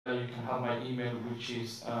have my email, which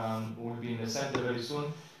is will be in the center very soon,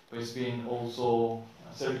 but it's been also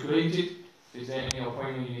circulated. If there's any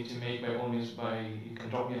appointment you need to make, by all means, you can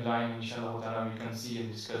drop me a line, inshallah, we can see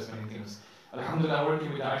and discuss many things. Alhamdulillah, I'm working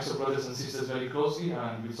with the ISO brothers and sisters very closely,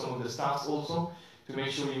 and with some of the staffs also, to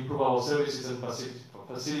make sure we improve our services and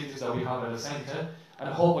facilities that we have at the center. And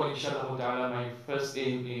hopefully, inshallah, my first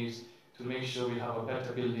aim is to make sure we have a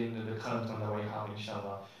better building than the current one that we have,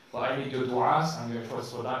 inshallah. But I need your du'as and your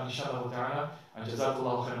efforts for that, inshallah. And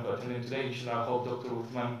jazakallah khairan for attending today. Inshallah, I hope Dr.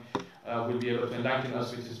 Uthman will be able to enlighten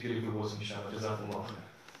us with his beautiful words, inshallah. Jazakallah khairan.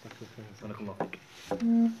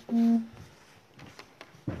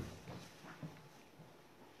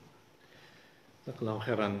 جزاك الله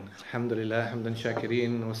خيرا. الحمد لله حمدا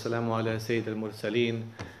شاكرين والسلام على سيد المرسلين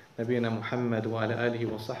نبينا محمد وعلى آله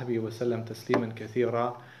وصحبه وسلم تسليما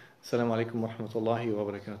كثيرا. السلام عليكم ورحمة الله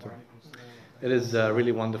وبركاته. It is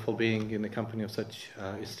really wonderful being in the company of such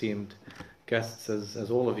esteemed guests as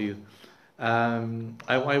all of you.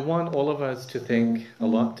 I want all of us to think a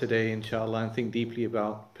lot today, inshallah, and think deeply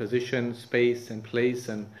about position, space and place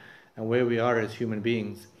and where we are as human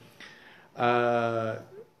beings.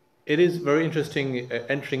 It is very interesting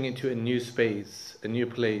entering into a new space, a new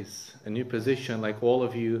place, a new position, like all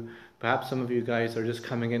of you. Perhaps some of you guys are just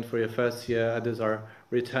coming in for your first year, others are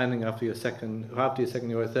returning after your second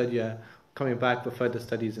year or third year, coming back for further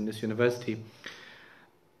studies in this university.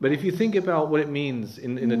 But if you think about what it means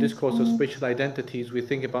in the discourse of spatial identities, we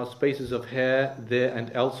think about spaces of here, there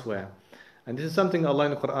and elsewhere. And this is something Allah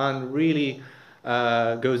in the Quran really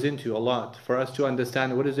goes into a lot for us to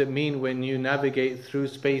understand. What does it mean when you navigate through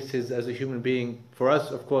spaces as a human being? For us,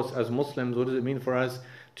 of course, as Muslims, what does it mean for us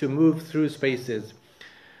to move through spaces?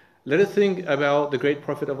 Let us think about the great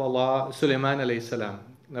Prophet of Allah, Sulaiman alayhi salam.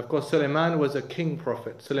 And of course, Sulaiman was a king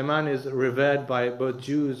prophet. Sulaiman is revered by both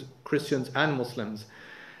Jews, Christians and Muslims.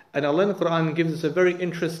 And Allah in the Quran gives us a very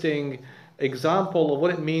interesting example of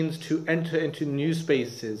what it means to enter into new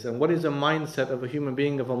spaces and what is the mindset of a human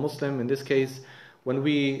being, of a Muslim in this case, when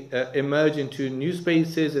we emerge into new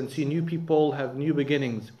spaces and see new people have new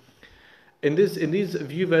beginnings. In these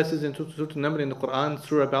few verses in Surah An-Naml in the Quran,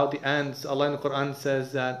 surah about the ants, Allah in the Quran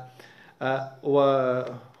says that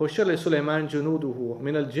وَهُشَّرَ لِسُلَيْمَانَ جُنُودُهُ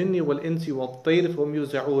مِنَ الْجِنِّ وَالْإِنسِ وَالطَّيْرِ فَهُمْ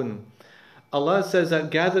يُوزَعُونَ. Allah says that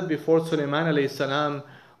gathered before Sulaiman alayhi salam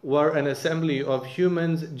were an assembly of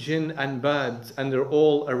humans, jinn and birds, and they're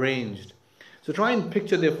all arranged. So try and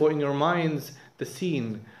picture therefore in your minds the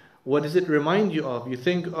scene. What does it remind you of? You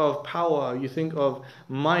think of power, you think of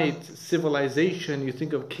might, civilization, you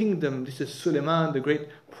think of kingdom. This is Sulaiman, the great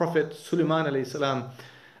prophet Sulaiman alayhi salam.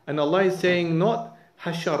 And Allah is saying not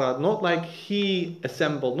hashara, not like he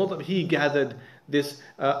assembled, not that he gathered this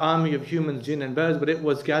army of humans, jinn and birds, but it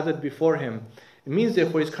was gathered before him. It means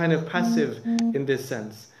therefore he's kind of passive in this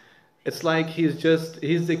sense. It's like he's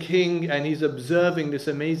the king and he's observing this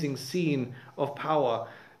amazing scene of power.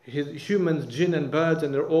 Humans, jinn and birds,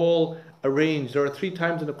 and they're all arranged. There are 3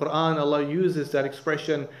 times in the Quran Allah uses that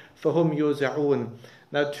expression, فَهُمْ يُوزَعُونَ.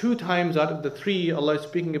 Now 2 times out of the 3 Allah is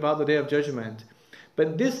speaking about the Day of Judgment.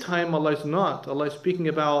 But this time Allah is not. Allah is speaking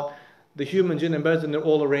about the human, jinn and birds, and they're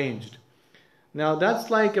all arranged. Now that's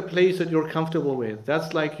like a place that you're comfortable with.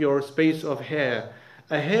 That's like your space of hair.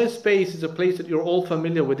 A hair space is a place that you're all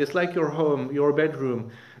familiar with. It's like your home, your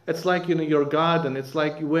bedroom. It's like your garden. It's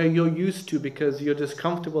like where you're used to because you're just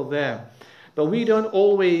comfortable there. But we don't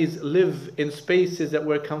always live in spaces that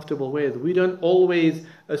we're comfortable with. We don't always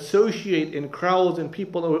associate in crowds and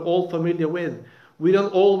people that we're all familiar with. We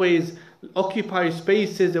don't always occupy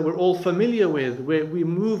spaces that we're all familiar with, where we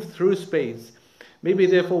move through space. Maybe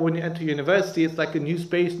therefore when you enter university, it's like a new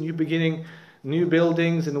space, new beginning, new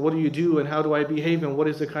buildings, and what do you do and how do I behave and what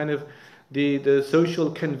is the kind of the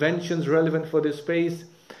social conventions relevant for this space.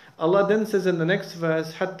 Allah then says in the next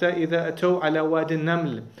verse, حَتَّى إِذَا أَتَوْا عَلَى وَادِ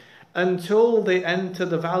النَّمْلِ, until they enter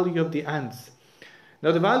the valley of the ants.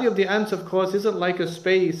 Now the valley of the ants, of course, isn't like a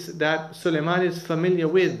space that Sulaiman is familiar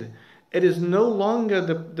with. It is no longer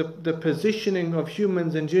the positioning of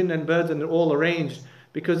humans and jinn and birds and they're all arranged,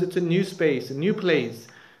 because it's a new space, a new place.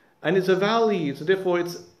 And it's a valley, so therefore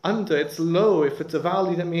it's low. If it's a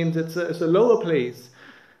valley, that means it's a lower place.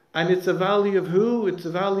 And it's a valley of who? It's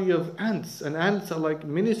a valley of ants. And ants are like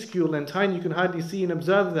minuscule and tiny, you can hardly see and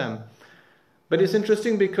observe them. But it's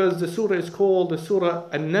interesting because the surah is called the surah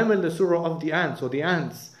An-Naml, the surah of the ants, or the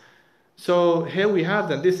ants. So here we have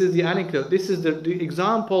them. This is the anecdote. This is the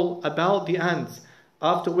example about the ants,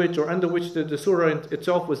 after which or under which the surah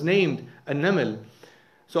itself was named An-Naml.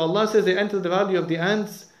 So Allah says they enter the valley of the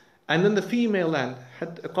ants, and then the female ant,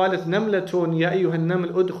 قالت نملة يا أيها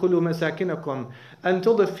النمل ادخلوا مساكنكم,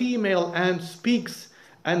 until the female ant speaks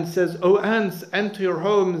and says, "O ants, enter your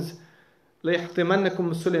homes.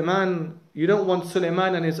 لَيَحْتِمَنَّكُمْ Sulaiman." You don't want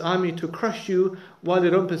Sulaiman and his army to crush you while they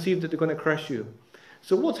don't perceive that they're going to crush you.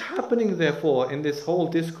 So what's happening therefore in this whole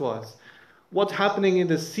discourse? What's happening in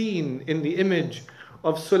the scene, in the image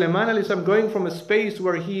of Sulaiman alayhi salam going from a space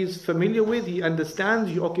where he is familiar with, he understands,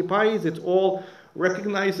 he occupies, it's all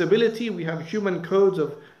recognizability. We have human codes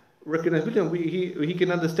of recognizability. He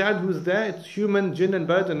can understand who's there. It's human, jinn and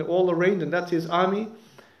bird and all arranged, and that's his army.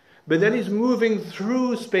 But then he's moving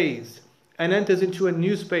through space and enters into a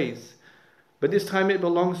new space. But this time it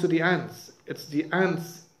belongs to the ants. It's the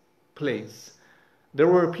ants' place. There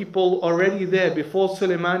were people already there before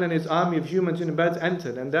Sulaiman and his army of humans and birds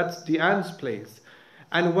entered, and that's the ant's place.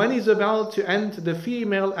 And when he's about to enter, the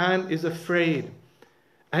female ant is afraid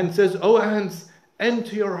and says, "O ants,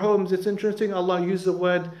 enter your homes." It's interesting, Allah used the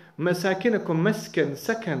word masakinakum, maskan,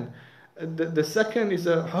 second. The second is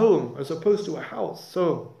a home as opposed to a house.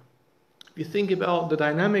 So if you think about the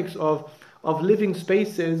dynamics of living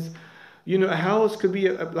spaces, you know, a house could be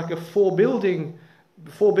like a four building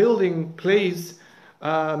place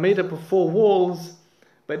made up of four walls,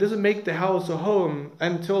 but it doesn't make the house a home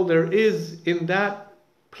until there is in that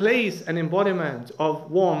place an embodiment of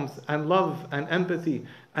warmth and love and empathy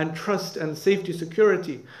and trust and safety,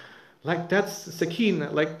 security. Like that's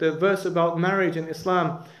sakina, like the verse about marriage in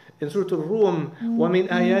Islam in Surah Al-Rum, وَمِنْ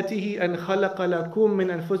آيَاتِهِ أَنْ خَلَقَ لَكُم مِّنْ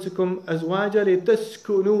أَنفُسِكُمْ أَزْوَاجًا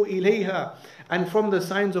لِتَسْكُنُوا إِلَيْهَا. And from the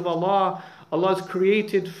signs of Allah, Allah has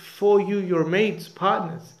created for you your mates,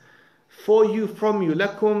 partners, for you, from you,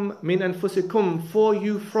 lakum min anfusikum, for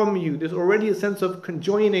you, from you. There's already a sense of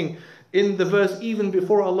conjoining in the verse, even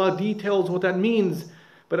before Allah details what that means.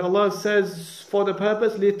 But Allah says, for the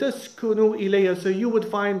purpose, لِتَسْكُنُوا إِلَيْهَا, so you would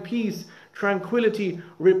find peace, tranquility,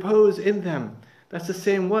 repose in them. That's the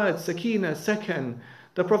same word, sakina, sakan.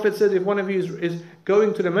 The Prophet said, if one of you is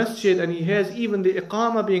going to the masjid and he hears even the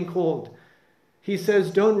iqamah being called, he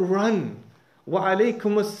says, don't run. وَعَلَيْكُمُ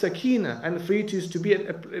السَّكِينَةِ, and for you to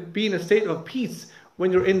be in a state of peace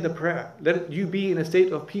when you're in the prayer. Let you be in a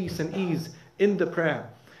state of peace and ease in the prayer.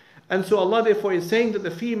 And so Allah therefore is saying that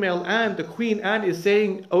the female ant, the queen ant, is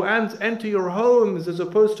saying, "O ants, enter your homes," as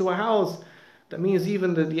opposed to a house. That means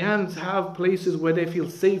even the ants have places where they feel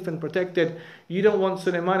safe and protected. You don't want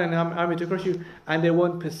Sulaiman and his army to crush you, and they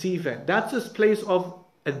won't perceive it. That's a place of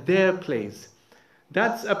their place.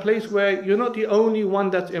 That's a place where you're not the only one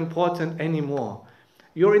that's important anymore.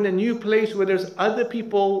 You're in a new place where there's other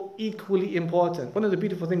people equally important. One of the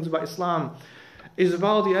beautiful things about Islam is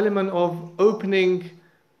about the element of opening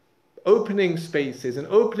spaces and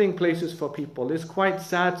opening places for people. It's quite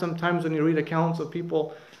sad sometimes when you read accounts of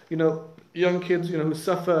people, young kids, who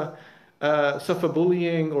suffer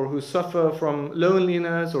bullying, or who suffer from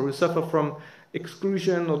loneliness, or who suffer from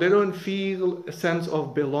exclusion, or they don't feel a sense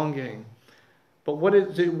of belonging. But what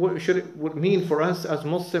should it mean for us as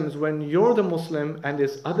Muslims when you're the Muslim and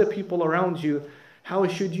there's other people around you? How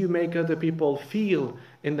should you make other people feel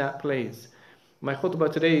in that place? My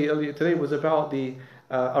khutbah today was about the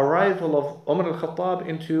arrival of Umar al-Khattab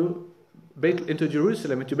into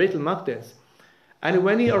Jerusalem, into Bayt al-Maqdis. And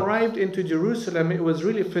when he arrived into Jerusalem, it was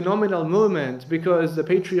really a phenomenal moment, because the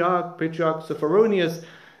Patriarch Sepharonius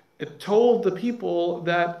told the people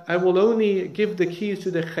that I will only give the keys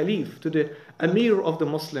to the Khalif, to the Amir of the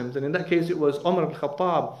Muslims. And in that case, it was Umar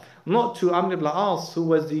al-Khattab, not to Amr ibn al-As, who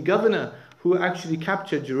was the governor who actually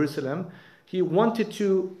captured Jerusalem. He wanted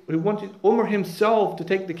Umar himself to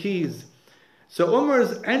take the keys. So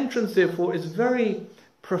Umar's entrance, therefore, is very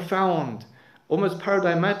profound. Umar's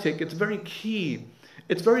paradigmatic. It's very key.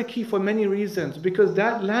 It's very key for many reasons, because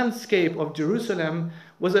that landscape of Jerusalem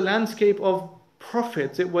was a landscape of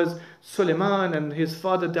prophets. It was Sulaiman and his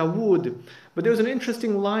father Dawood. But there was an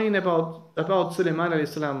interesting line about Sulaiman alayhi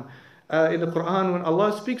salam in the Quran when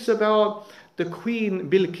Allah speaks about the queen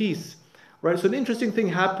Bilqis. Right, so an interesting thing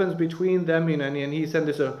happens between them, and he said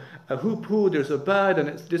there's a hoop-hoo, there's a bird, and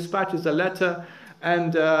it dispatches a letter.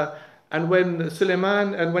 And when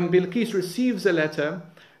Bilqis receives a letter,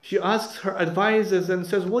 she asks her advisors and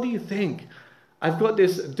says, "What do you think? I've got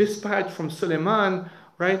this dispatch from Sulaiman,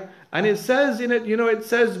 right? And it says in it, it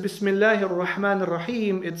says Bismillahir Rahmanir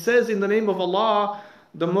Rahim. It says in the name of Allah,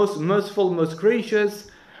 the most merciful, most gracious.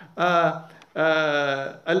 Allah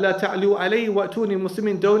ta'lu alayhi wa atuni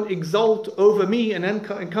muslimin. Don't exalt over me and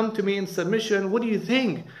come to me in submission. What do you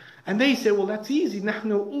think?" And they say, "Well, that's easy.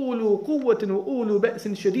 نحن أولو قوة وأولو بأس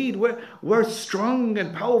شديد. We're strong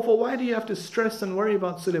and powerful. Why do you have to stress and worry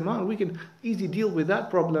about Sulaiman? We can easily deal with that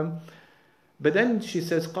problem." But then she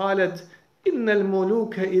says, قالت إن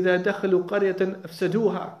الملوك إذا دخلوا قرية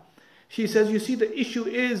أفسدوها. She says, you see, the issue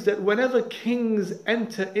is that whenever kings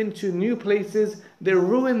enter into new places, they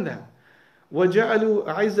ruin them.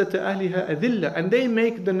 وَجَعَلُوا عِزَّةَ أَهْلِهَا أَذِلَّةً, and they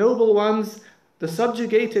make the noble ones the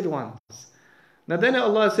subjugated ones. Now then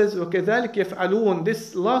Allah says, وَكَذَلِكَ يَفْعَلُونَ.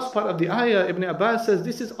 This last part of the ayah, Ibn Abbas says,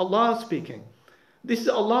 this is Allah speaking. This is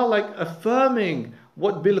Allah like affirming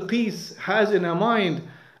what Bilqis has in her mind.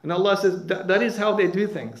 And Allah says, that is how they do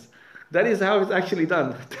things. That is how it's actually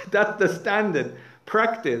done. That's the standard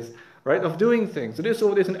practice, right, of doing things. So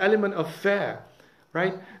there's an element of fair,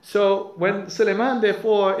 right? So when Sulaiman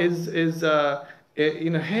therefore he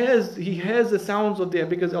hears the sounds of the,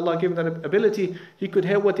 because Allah gave him that ability, he could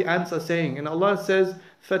hear what the ants are saying. And Allah says,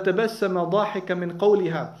 فَتَبَسَّمَ ضَاحِكَ مِنْ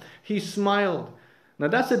قَوْلِهَا. He smiled. Now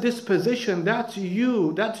that's a disposition, that's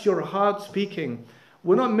you, that's your heart speaking.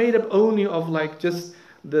 We're not made up only of like just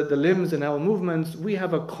the limbs and our movements. We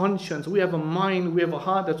have a conscience, we have a mind, we have a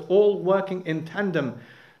heart that's all working in tandem,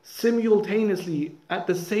 simultaneously, at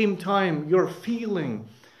the same time. You're feeling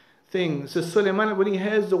things. So Sulaiman, when he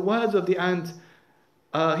hears the words of the ant,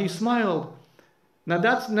 he smiled. Now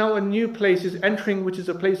that's now a new place he's entering, which is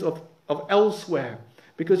a place of elsewhere,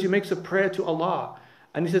 because he makes a prayer to Allah.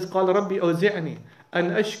 And he says, قال ربي أوزعني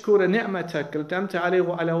أن أشكر نعمتك التي علي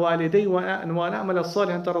وعلى والدي وأن أعمل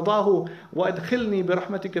صالحا ترضاه وأدخلني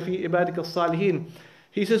برحمتك في عبادك الصالحين.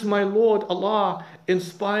 He says, my Lord Allah,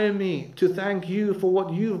 inspire me to thank you for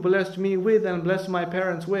what you've blessed me with and blessed my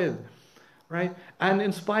parents with, right? And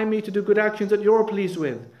inspire me to do good actions that you're pleased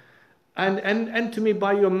with. And to me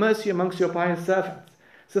by your mercy amongst your pious servants.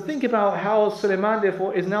 So think about how Sulaiman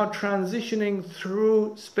therefore is now transitioning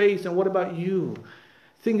through space. And what about you?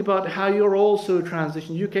 Think about how you're also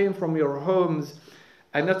transitioning. You came from your homes,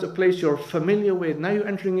 and that's a place you're familiar with. Now you're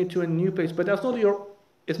entering into a new place, but that's not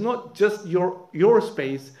it's not just your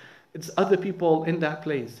space, it's other people in that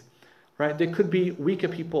place, right? There could be weaker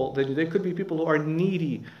people than you. There could be people who are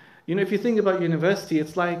needy. You know, if you think about university,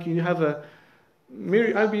 it's like you have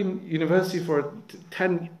I've been in university for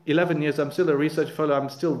 10, 11 years. I'm still a research fellow. I'm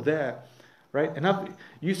still there, right? And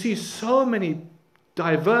you see so many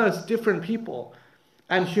diverse, different people.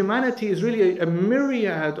 And humanity is really a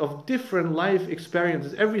myriad of different life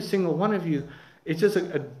experiences. Every single one of you is just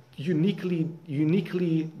a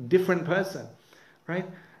uniquely different person, right?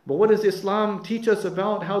 But what does Islam teach us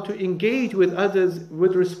about how to engage with others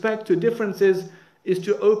with respect to differences? Is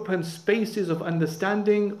to open spaces of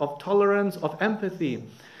understanding, of tolerance, of empathy.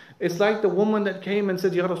 It's like the woman that came and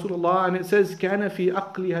said, Ya Rasulullah, and it says, كَانَ فِي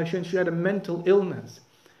عَقْلِهَا شَيْءٌ. She had a mental illness.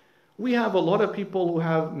 We have a lot of people who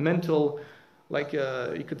have mental,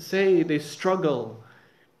 you could say they struggle.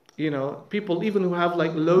 You know, people even who have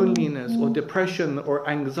like loneliness or depression or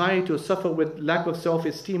anxiety or suffer with lack of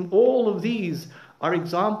self-esteem. All of these are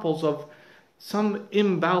examples of some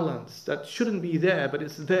imbalance that shouldn't be there, but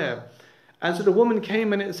it's there. And so the woman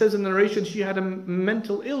came, and it says in the narration, she had a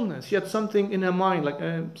mental illness. She had something in her mind, like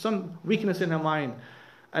some weakness in her mind.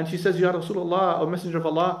 And she says, Ya Rasulullah, O Messenger of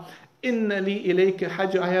Allah, Inna li ilayka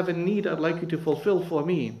hajj, I have a need I'd like you to fulfill for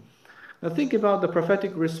me. Now think about the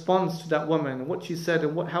prophetic response to that woman, what she said,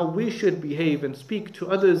 and how we should behave and speak to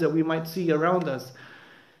others that we might see around us.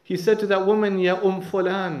 He said to that woman, Ya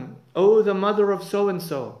fulan, O the mother of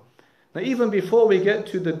so-and-so. Now even before we get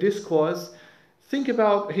to the discourse, think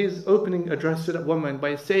about his opening address to that woman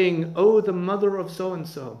by saying, Oh, the mother of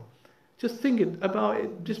so-and-so. Just think about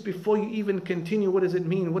it just before you even continue. What does it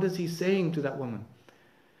mean? What is he saying to that woman?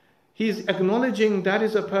 He's acknowledging that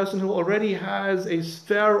is a person who already has a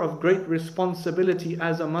sphere of great responsibility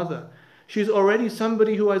as a mother. She's already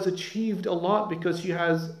somebody who has achieved a lot because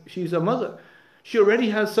she's a mother. She already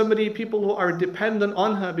has people who are dependent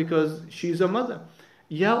on her because she's a mother.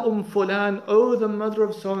 Ya fulan, oh, the mother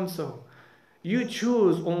of so-and-so. You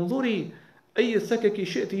choose, انظري أي سكك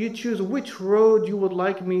شئت. You choose which road you would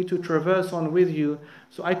like me to traverse on with you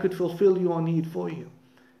so I could fulfill your need for you.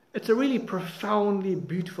 It's a really profoundly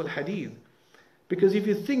beautiful hadith. Because if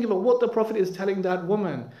you think about what the Prophet is telling that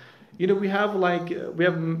woman, you know, we have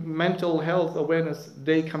mental health awareness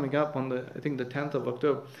day coming up on the 10th of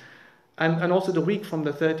October. And also the week from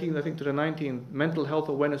the 13th, to the 19th, mental health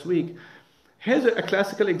awareness week. Here's a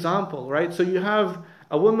classical example, right? So you have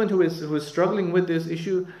a woman who is struggling with this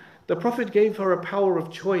issue. The Prophet gave her a power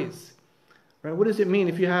of choice. Right? What does it mean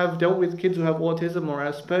if you have dealt with kids who have autism or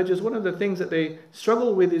Asperger's? One of the things that they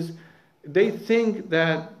struggle with is they think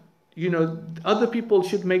that, you know, other people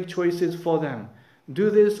should make choices for them.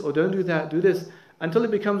 Do this or don't do that, do this. Until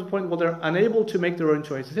it becomes a point where they're unable to make their own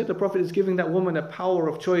choices. The Prophet is giving that woman a power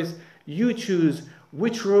of choice. You choose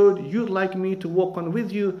which road you'd like me to walk on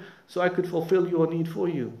with you so I could fulfill your need for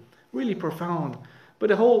you. Really profound. But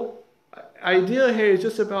the whole idea here is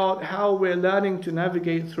just about how we're learning to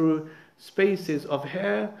navigate through spaces of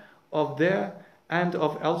here, of there, and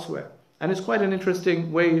of elsewhere. And it's quite an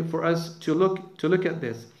interesting way for us to look at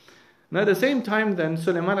this. Now at the same time then,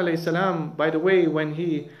 Sulaiman alayhi salam, by the way,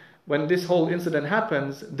 when this whole incident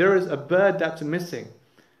happens, there is a bird that's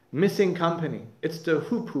missing company. It's the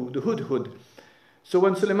hoopoe, the hudhud. So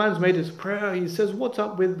when Sulaiman's made his prayer, he says, what's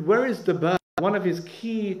up with, where is the bird? One of his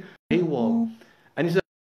key AWOL. And he says,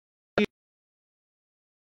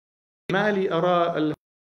 Mali ara al,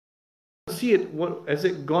 see it, what, has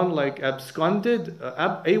it gone like absconded?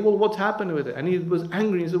 AWOL, what's happened with it? And he was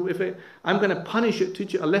angry. He said, I'm going to punish it,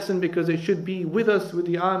 teach it a lesson because it should be with us, with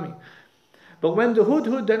the army. But when the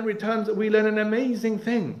hudhud then returns, we learn an amazing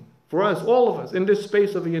thing for us, all of us, in this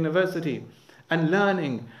space of a university and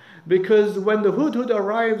learning. Because when the hudhud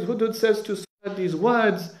arrives, hudhud says to Saad these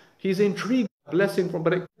words, he's intrigued, blessing from,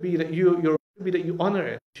 but it could be that you honor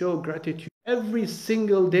it, show gratitude. Every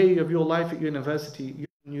single day of your life at university, you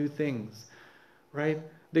learn new things, right?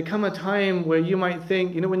 There come a time where you might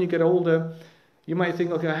think, when you get older, you might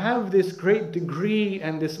think, okay, I have this great degree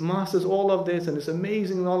and this master's, all of this and this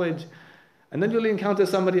amazing knowledge. And then you'll encounter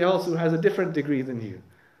somebody else who has a different degree than you.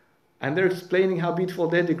 And they're explaining how beautiful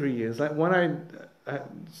their degree is. Like when I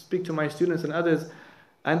speak to my students and others,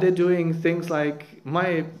 and they're doing things like,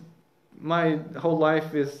 my whole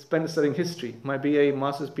life is spent studying history. My BA,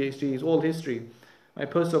 Master's, PhD is all history. My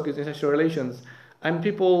postdoc is international relations. And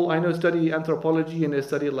people I know study anthropology and they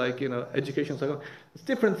study education psychology. It's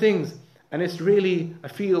different things. And it's really, I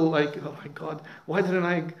feel like, oh my God, why didn't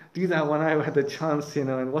I do that when I had the chance,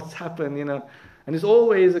 and what's happened, And it's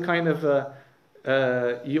always a kind of,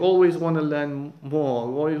 you always want to learn more.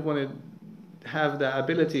 You always want to have that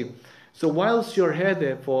ability. So whilst you're here,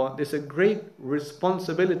 therefore, there's a great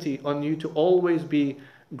responsibility on you to always be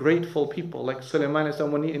grateful people. Like Sulaiman,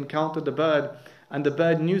 when he encountered the bird, and the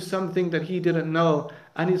bird knew something that he didn't know,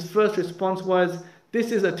 and his first response was,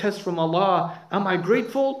 this is a test from Allah. Am I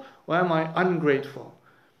grateful or am I ungrateful?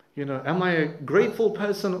 Am I a grateful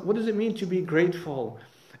person? What does it mean to be grateful?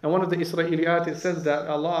 And one of the Israeliyat, it says that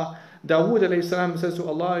Dawood alayhi salam says to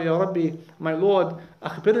Allah, Ya Rabbi, my Lord,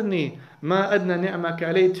 akhbirni ma adna ni'maka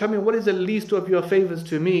alayhi. Tell me, what is the least of your favors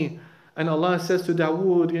to me? And Allah says to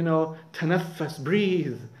Dawood, tanaffas,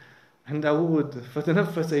 breathe. And Dawood,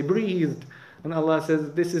 fatanaffas, I breathed. And Allah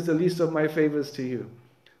says, this is the least of my favors to you.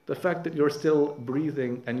 The fact that you're still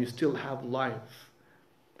breathing and you still have life.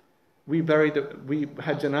 We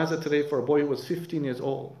had janazah today for a boy who was 15 years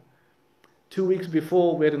old. 2 weeks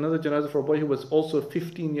before, we had another janazah for a boy who was also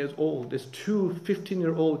 15 years old. There's two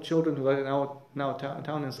 15-year-old children who are in our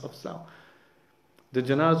town in South. The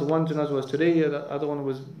janazah, one janazah was today, the other one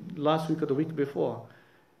was last week or the week before.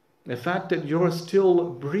 The fact that you're still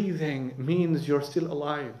breathing means you're still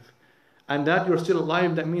alive. And that you're still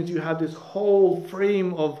alive, that means you have this whole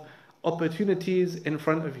frame of opportunities in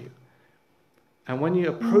front of you. And when you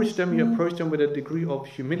approach them with a degree of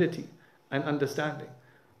humility and understanding,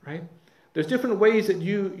 right? There's different ways that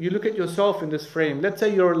you look at yourself in this frame. Let's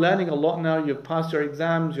say you're learning a lot now, you've passed your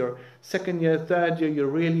exams, your second year, third year, you're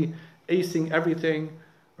really acing everything,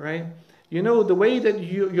 right? The way that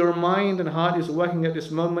your mind and heart is working at this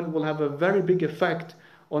moment will have a very big effect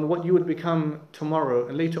on what you would become tomorrow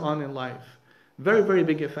and later on in life. Very, very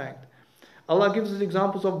big effect. Allah gives us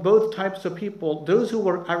examples of both types of people. Those who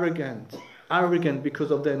were arrogant because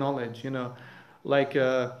of their knowledge, Allah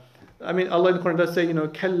in the Quran does say,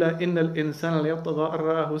 كَلَّا إِنَّ الْإِنسَانَ لَيَطْغَى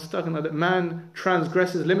أَرَّآهُ اسْتَغْنَى. That man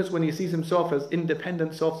transgresses limits when he sees himself as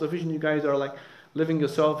independent, self-sufficient. You guys are like living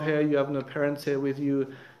yourself here. You have no parents here with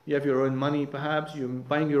you. You have your own money, perhaps. You're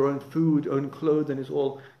buying your own food, own clothes, and it's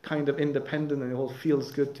all kind of independent, and it all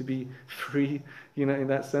feels good to be free, in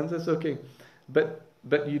that sense. That's okay. But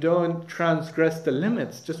you don't transgress the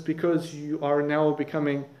limits just because you are now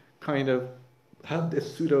becoming kind of have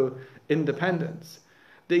this pseudo-independence.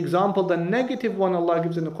 The example, the negative one Allah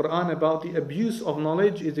gives in the Quran about the abuse of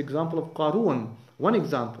knowledge is the example of Qarun. One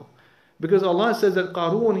example. Because Allah says that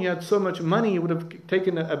Qarun, he had so much money, he would have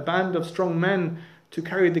taken a band of strong men to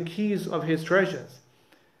carry the keys of his treasures.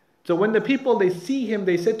 So when the people, they see him,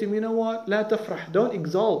 they said to him, what? La tafrah, don't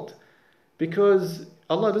exalt. Because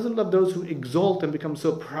Allah doesn't love those who exalt and become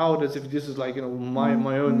so proud as if this is like, my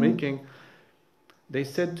own making. They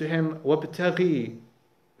said to him, وَابْتَغِي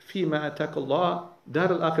فِي مَا أَتَاكَ اللَّهُ دَارَ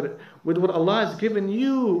الْآخِرَةِ. With what Allah has given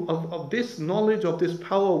you of this knowledge, of this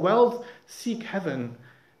power, wealth, seek heaven.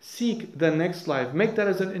 Seek the next life. Make that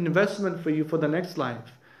as an investment for you for the next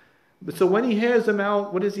life. So when he hears them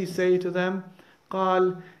out, what does he say to them?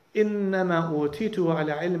 قَالْ إِنَّمَا أُوتِيتُهُ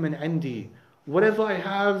عَلَى عِلْمٍ عِنْدِي. Whatever I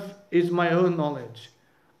have is my own knowledge.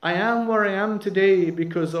 I am where I am today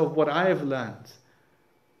because of what I have learned.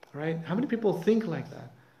 Right? How many people think like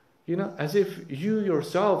that? You know, as if you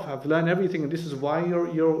yourself have learned everything and this is why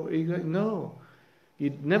you're no.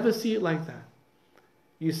 You never see it like that.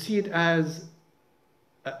 You see it as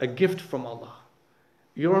a gift from Allah.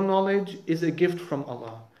 Your knowledge is a gift from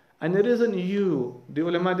Allah. And it isn't you. The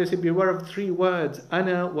ulama, they say, beware of 3 words.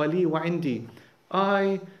 Ana, wali, wa indi.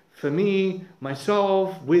 I, for me,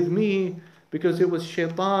 myself, with me. Because it was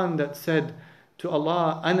shaitan that said to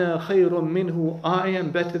Allah, Ana khayrun minhu. I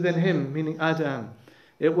am better than him, meaning Adam.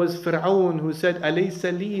 It was Fir'aun who said,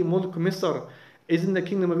 Alaysa li mulk Misr. Isn't the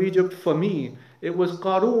kingdom of Egypt for me? It was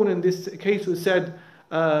Qarun in this case who said,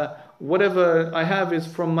 whatever I have is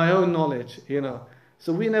from my own knowledge, you know.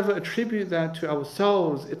 So we never attribute that to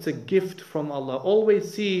ourselves. It's a gift from Allah.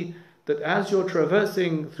 Always see that as you're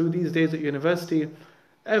traversing through these days at university,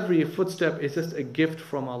 every footstep is just a gift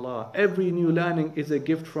from Allah. Every new learning is a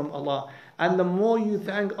gift from Allah. And the more you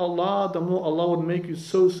thank Allah, the more Allah would make you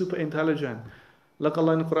so super intelligent. Like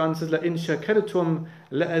Allah in the Quran says, لَإِن شَكَرْتُمْ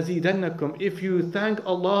لَأَزِيدَنَّكُمْ. If you thank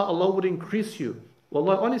Allah, Allah would increase you.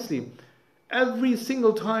 Wallah, honestly, every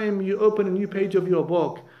single time you open a new page of your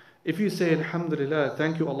book, if you say, Alhamdulillah,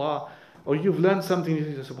 thank you Allah, or you've learned something, you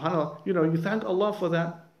say, SubhanAllah, you know, you thank Allah for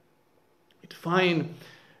that, it's fine.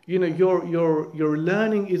 You know, your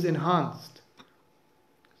learning is enhanced.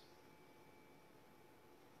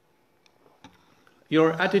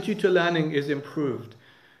 Your attitude to learning is improved.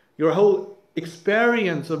 Your whole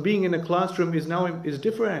experience of being in a classroom is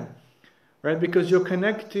different, right? Because you're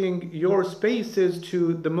connecting your spaces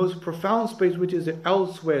to the most profound space, which is the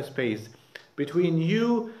elsewhere space between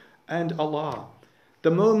you and Allah.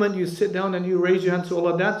 The moment you sit down and you raise your hands to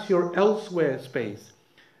Allah, that's your elsewhere space.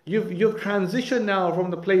 You've transitioned now from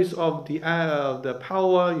the place of the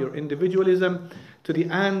power, your individualism, to the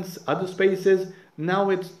ants, other spaces. Now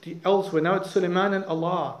it's the elsewhere. Now it's Sulaiman and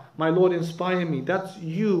Allah. My Lord, inspire me. That's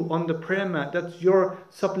you on the prayer mat. That's your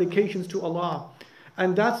supplications to Allah.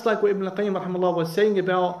 And that's like what Ibn al-Qayyim rahimahullah was saying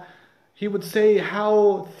about, he would say,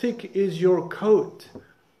 how thick is your coat?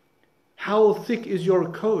 How thick is your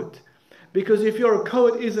coat? Because if your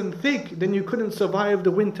coat isn't thick, then you couldn't survive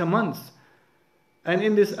the winter months. And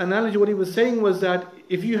in this analogy, what he was saying was that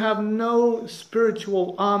if you have no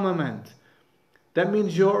spiritual armament, that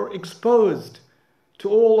means you're exposed to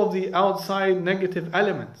all of the outside negative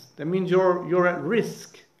elements. That means you're at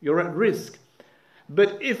risk. You're at risk.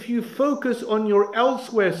 But if you focus on your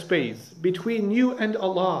elsewhere space between you and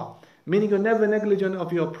Allah, meaning you're never negligent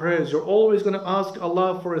of your prayers, you're always going to ask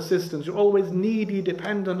Allah for assistance, you're always needy,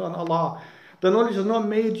 dependent on Allah. The knowledge has not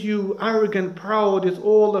made you arrogant, proud. It's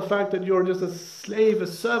all the fact that you're just a slave, a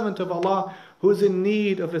servant of Allah who's in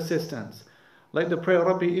need of assistance. Like the prayer,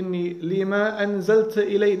 Rabbi inni lima anzalta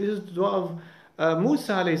ilay. This is the dua of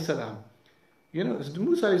Musa alayhi salam. You know, it's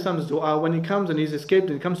Musa alayhi salam's dua when he comes and he's escaped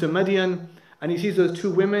and he comes to Madian and he sees those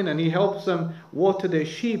 2 women and he helps them water their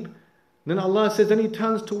sheep. Then Allah says, then he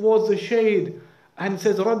turns towards the shade and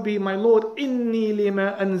says, Rabbi, my Lord, inni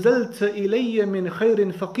lima anzalta ilayya min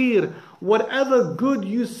khairin faqir. Whatever good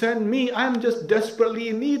you send me, I'm just desperately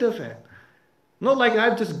in need of it. Not like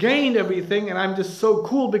I've just gained everything and I'm just so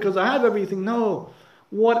cool because I have everything. No.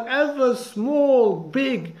 Whatever small,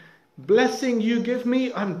 big blessing you give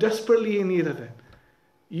me, I'm desperately in need of it.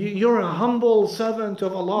 You're a humble servant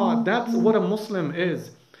of Allah. That's what a Muslim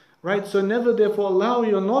is. Right? So never therefore allow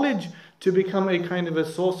your knowledge to become a kind of a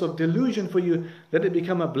source of delusion for you. Let it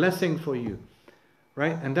become a blessing for you.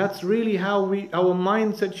 Right? And that's really how our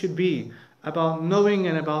mindset should be about knowing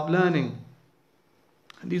and about learning.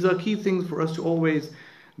 These are key things for us to always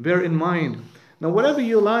bear in mind. Now whatever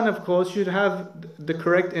you learn, of course, should have the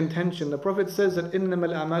correct intention. The Prophet says that إِنَّمَا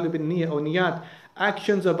الْأَعْمَالُ بِالنِّيَّةِ or niyat.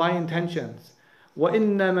 Actions are by intentions.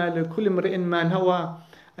 وَإِنَّمَا لِكُلِّ امْرِئٍ مَا نَوَى.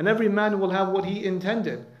 And every man will have what he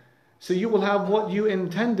intended. So you will have what you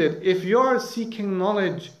intended. If you're seeking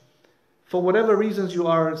knowledge for whatever reasons you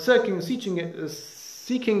are seeking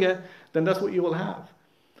it, then that's what you will have.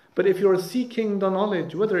 But if you're seeking the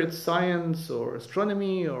knowledge, whether it's science or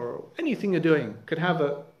astronomy or anything you're doing, could have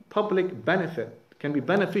a public benefit, can be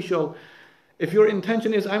beneficial. If your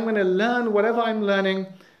intention is, I'm going to learn whatever I'm learning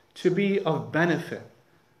to be of benefit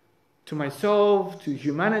to myself, to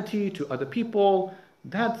humanity, to other people,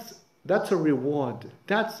 that's a reward.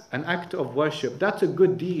 That's an act of worship. That's a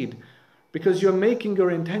good deed. Because you're making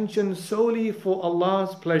your intention solely for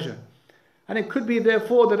Allah's pleasure. And it could be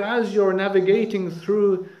therefore that as you're navigating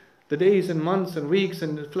through the days and months and weeks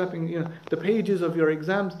and flipping the pages of your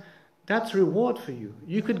exams, that's reward for you.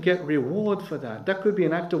 You could get reward for that. That could be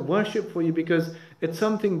an act of worship for you because it's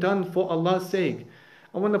something done for Allah's sake.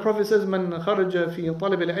 And when the Prophet says, "Man kharaja fi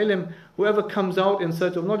talab al-ilm," whoever comes out in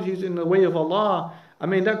search of knowledge, he's in the way of Allah. I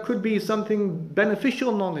mean, that could be something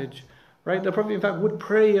beneficial knowledge, right? The Prophet, in fact, would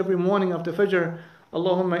pray every morning after Fajr,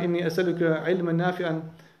 "Allahumma inni as'aluka ilman nafi'an."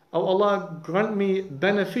 Oh Allah, grant me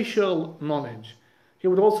beneficial knowledge. He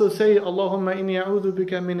would also say, "Allahumma inni a'udhu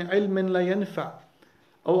bika min ilmin la yanfa'."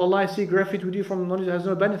 Oh Allah, I seek refuge with you from knowledge that has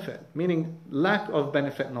no benefit, meaning lack of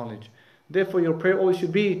benefit knowledge. Therefore, your prayer always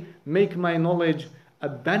should be, make my knowledge a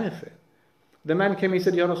benefit. The man came, he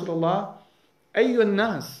said, "Ya Rasulullah, ayyun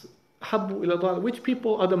nas habbu ila Allah." Which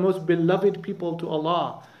people are the most beloved people to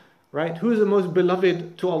Allah? Right? Who is the most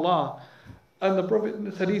beloved to Allah? And the Prophet in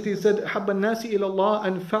the hadith, he said, "Habban nasi ila Allah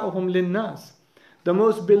anfa'uhum lin nas." The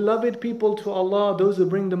most beloved people to Allah, those who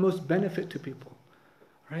bring the most benefit to people.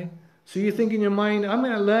 Right? So you think in your mind, I'm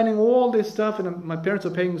learning all this stuff, and my parents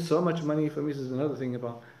are paying so much money for me. This is another thing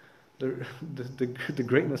about the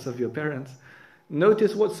greatness of your parents.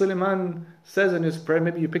 Notice what Suleiman says in his prayer.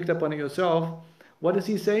 Maybe you picked up on it yourself. What does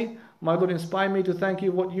he say? "My Lord, inspire me to thank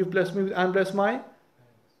you what you've blessed me with and bless my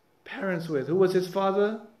parents with." Who was his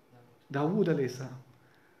father? Dawood alayhi salam.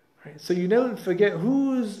 Right? So you don't forget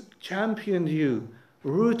who's championed you,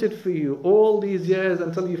 rooted for you all these years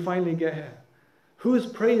until you finally get here. Who's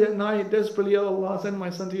prayed at night desperately, "Oh Allah, send my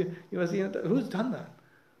son to you." Who's done that?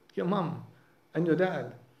 Your mum and your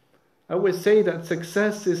dad. I always say that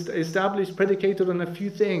success is established, predicated on a few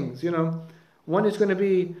things. One is going to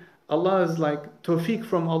be Allah's tawfiq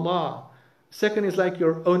from Allah. Second is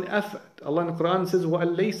your own effort. Allah in the Quran says,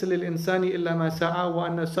 وَأَلَّيْسَ لِلْإِنسَانِ إِلَّا مَا سَعَى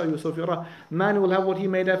وَأَنَّ السَّعْيَ سَوْفَ يُرَى. Man will have what he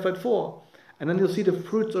made effort for. And then you'll see the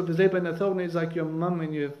fruits of his labor, and the thorn is like your mum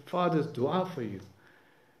and your father's dua for you.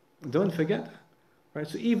 Don't forget that. Right?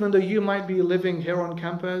 So even though you might be living here on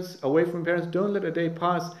campus, away from parents, don't let a day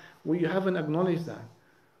pass where you haven't acknowledged that.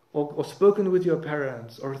 Or spoken with your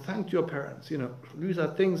parents, or thanked your parents. These are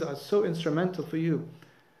things that are so instrumental for you.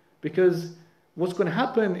 Because what's going to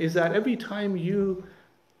happen is that every time you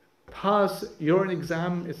pass your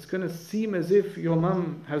exam, it's going to seem as if your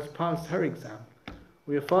mum has passed her exam,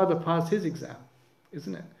 or your father passed his exam,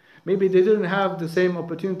 isn't it? Maybe they didn't have the same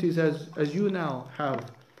opportunities as you now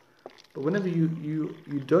have. But whenever you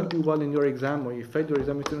don't do well in your exam, or you fail your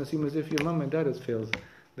exam, it's going to seem as if your mum and dad has failed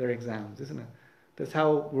their exams, isn't it? That's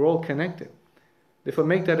how we're all connected. Therefore,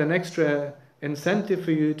 make that an extra incentive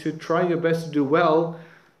for you to try your best to do well,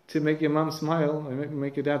 to make your mum smile, or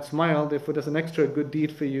make your dad smile. Therefore, that's an extra good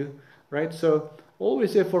deed for you, right? So,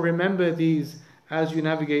 always therefore remember these as you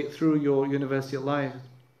navigate through your university life.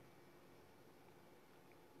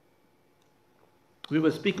 We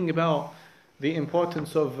were speaking about the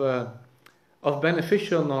importance of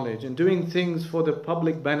beneficial knowledge and doing things for the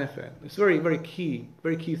public benefit. It's very, very key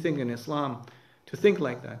thing in Islam to think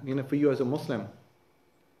like that. For you as a Muslim.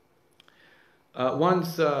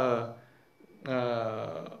 Once Umar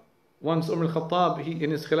al-Khattab,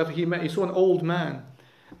 in his Khilafah, he saw an old man,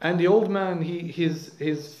 and the old man,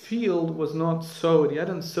 his field was not sowed. He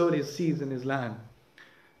hadn't sowed his seeds in his land,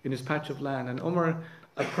 in his patch of land. And Umar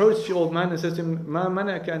approached the old man and says to him, "Ma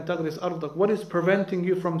mana'aka an taghris ardak?" What is preventing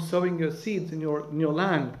you from sowing your seeds in your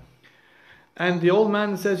land? And the old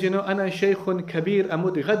man says, "Ana shaykhun kabir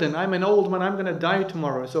amud ghadan." I'm an old man, I'm going to die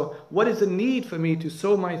tomorrow. So what is the need for me to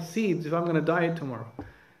sow my seeds if I'm going to die tomorrow?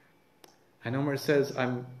 And Umar says,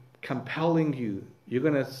 "I'm compelling you. You're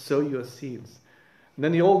going to sow your seeds." And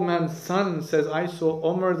then the old man's son says, "I saw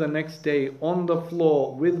Umar the next day on the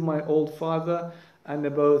floor with my old father, and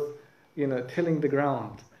they're both, tilling the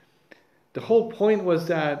ground." The whole point was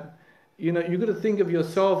that, you've got to think of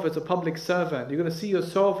yourself as a public servant. You've got to see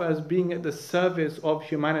yourself as being at the service of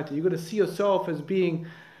humanity. You've got to see yourself as being,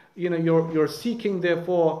 you're seeking,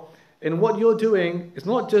 therefore, in what you're doing, it's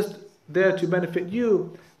not just there to benefit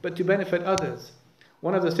you, but to benefit others.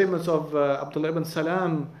 One of the statements of Abdullah ibn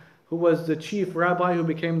Salam, who was the chief rabbi who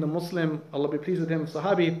became the Muslim, Allah be pleased with him,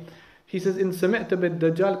 Sahabi, he says, "In sami'ta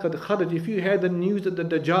bid-Dajjal qad kharaj," if you hear the news that the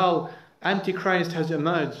Dajjal, Antichrist, has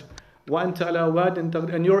emerged, وَأَنْتَ عَلَى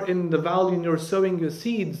وَادٍ, and you're in the valley and you're sowing your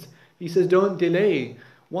seeds, he says, don't delay.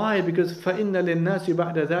 Why? Because فَإِنَّ لِلنَّاسِ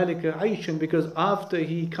بَعْدَ ذَلِكَ عَيْشٌ, because after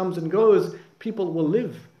he comes and goes, people will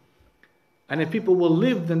live. And if people will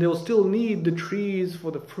live, then they'll still need the trees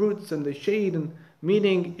for the fruits and the shade. And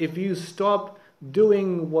meaning, if you stop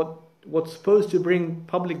doing what's supposed to bring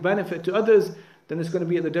public benefit to others, then it's going to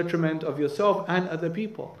be at the detriment of yourself and other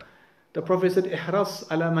people. The Prophet said, "Ihras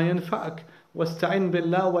ala ma yanfa'ak wasta'in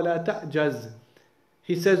billah wa la ta'jaz."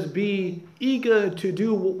 He says, be eager to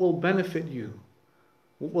do what will benefit you,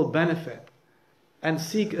 what will benefit, and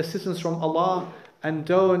seek assistance from Allah, and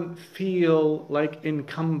don't feel like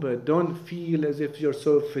encumbered. Don't feel as if you're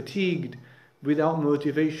so fatigued without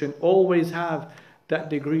motivation always have that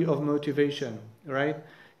degree of motivation, right?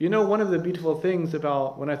 You know, one of the beautiful things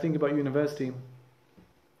about when I think about university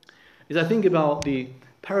is I think about the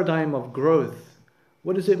paradigm of growth.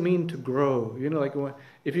 What does it mean to grow? You know, like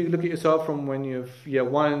if you look at yourself from when you're year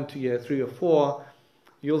 1 to year 3 or 4,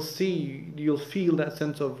 you'll feel that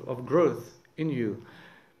sense of growth in you.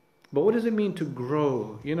 But what does it mean to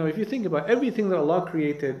grow? You know, if you think about everything that Allah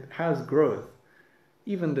created has growth.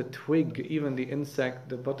 Even the twig, even the insect,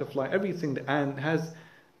 the butterfly, everything, the ant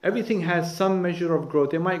everything has some measure of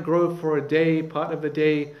growth. It might grow for a day, part of a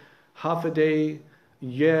day, half a day,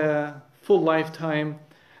 year, full lifetime.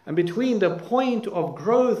 And between the point of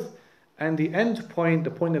growth and the end point,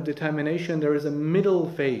 the point of determination, there is a middle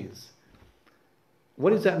phase.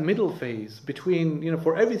 What is that middle phase? Between, you know,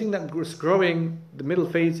 for everything that is growing, the middle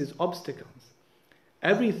phase is obstacles.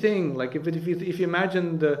 Everything, like if you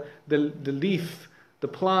imagine the leaf, the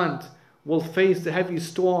plant will face the heavy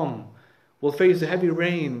storm, will face the heavy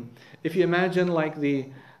rain. If you imagine like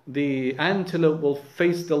the antelope will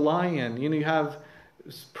face the lion, you know, you have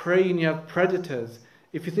prey and you have predators.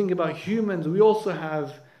 If you think about humans, we also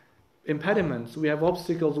have impediments, we have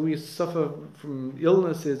obstacles, we suffer from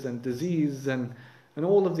illnesses and disease and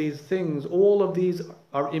all of these things. All of these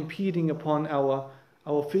are impeding upon our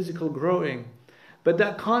physical growing. But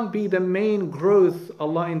that can't be the main growth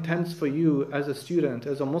Allah intends for you as a student,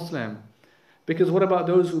 as a Muslim. Because what about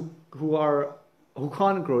those who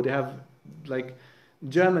can't grow? They have like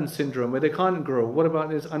German syndrome where they can't grow. What about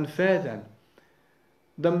this? Unfair then?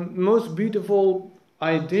 The most beautiful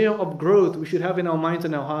idea of growth we should have in our minds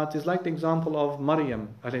and our hearts is like the example of Maryam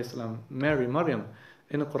alayhi salam, Maryam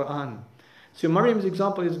in the Quran. So Maryam's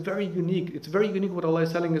example is very unique. It's very unique what Allah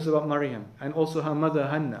is telling us about Maryam and also her mother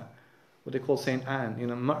Hannah, what they call Saint Anne, you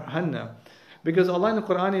know, Hannah. Because Allah in the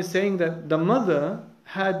Quran is saying that the mother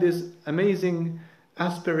had this amazing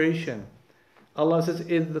aspiration. Allah says,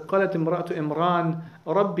 إِذْ قَالَتْ امْرَأَةُ إِمْرَانَ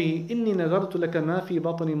رَبِّي إِنِّي نَذَرْتُ لَكَ مَا فِي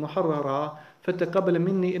بَطْنِي مُحَرَّرًا فَتَقَبَّلْ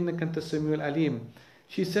مِنِّي إِنَّكَ أَنْتَ السَّمِيعُ الْعَلِيمُ.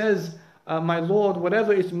 She says, my Lord,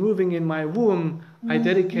 whatever is moving in my womb, I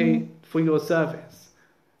dedicate for your service.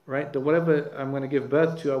 Right? That whatever I'm going to give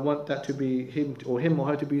birth to, I want that to be him or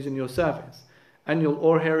her to be used in your service. And you're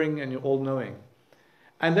all hearing and you're all knowing.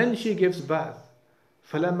 And then she gives birth.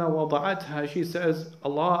 فَلَمَّا وَضَعَتْهَا, she says,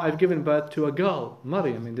 Allah, I've given birth to a girl,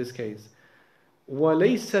 Maryam in this case.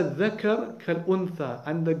 وَلَيْسَ الذَّكَرْ كَالْأُنْثَى,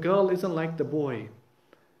 and the girl isn't like the boy.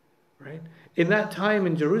 Right? In that time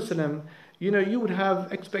in Jerusalem, you know, you would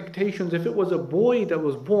have expectations. If it was a boy that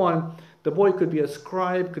was born, the boy could be a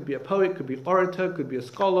scribe, could be a poet, could be an orator, could be a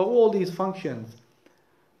scholar, all these functions.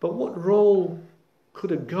 But what role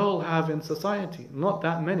could a girl have in society? Not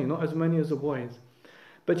that many, not as many as the boys.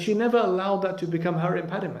 But she never allowed that to become her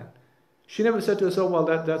impediment. She never said to herself, well,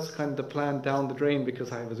 that's kind of the plan down the drain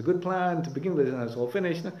because it was a good plan to begin with and it's all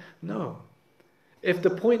finished. No. If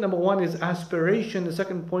the point number 1 is aspiration, the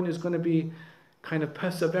second point is going to be kind of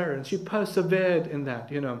perseverance. She persevered in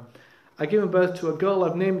that, you know. I gave birth to a girl,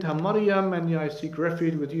 I've named her Maryam, and I seek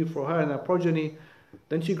refuge with you for her and her progeny.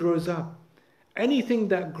 Then she grows up. Anything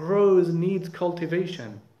that grows needs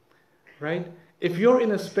cultivation, right? If you're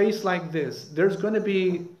in a space like this, there's going to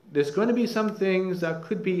be some things that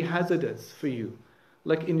could be hazardous for you,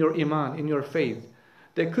 like in your iman, in your faith.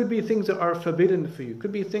 There could be things that are forbidden for you.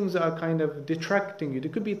 Could be things that are kind of detracting you.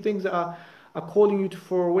 There could be things that are calling you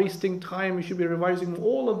for wasting time. You should be revising.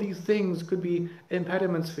 All of these things could be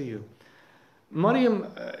impediments for you. Maryam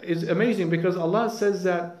is amazing because Allah says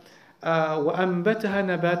that وَأَنْبَتَهَا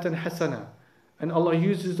نَبَاتًا حَسَنًا, and Allah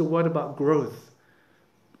uses the word about growth.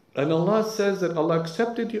 And Allah says that Allah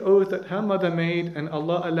accepted the oath that her mother made and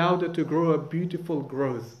Allah allowed her to grow a beautiful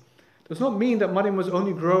growth. Does not mean that Maryam was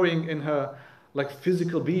only growing in her like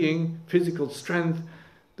physical being, physical strength.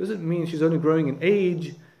 Doesn't mean she's only growing in age.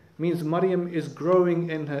 It means Maryam is growing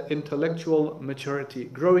in her intellectual maturity,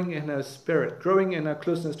 growing in her spirit, growing in her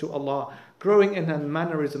closeness to Allah, growing in her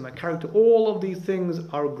mannerism, her character. All of these things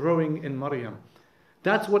are growing in Maryam.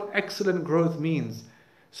 That's what excellent growth means.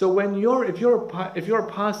 So when if you're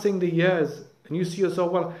passing the years and you see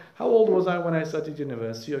yourself, well, how old was I when I started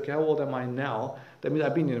university? Okay, how old am I now? That means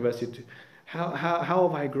I've been in university too. How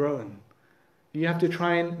have I grown? You have to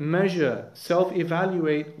try and measure,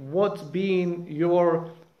 self-evaluate what's been your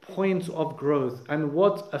points of growth and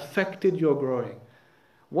what affected your growing.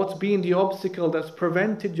 What's been the obstacle that's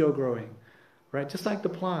prevented your growing. Right? Just like the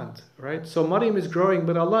plant. Right? So Maryam is growing,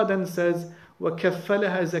 but Allah then says,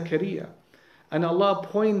 وَكَفَّلَهَا زَكَرِيَّا, and Allah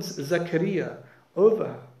points Zakaria over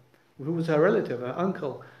her, who was her relative, her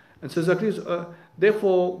uncle. And so Zakaria,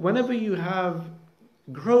 therefore, whenever you have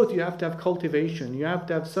growth, you have to have cultivation. You have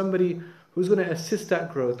to have somebody who's going to assist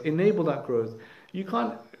that growth, enable that growth. You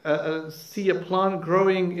can't see a plant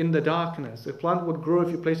growing in the darkness. A plant would grow if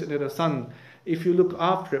you place it near the sun, if you look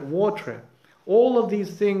after it, water it. All of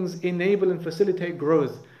these things enable and facilitate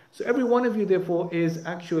growth. So every one of you, therefore, is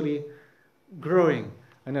actually growing.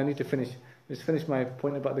 And I need to finish my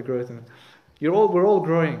point about the growth. We're all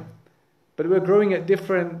growing, but we're growing at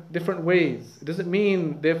different ways. It doesn't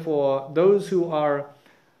mean, therefore, those who are,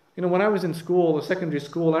 when I was in school, or secondary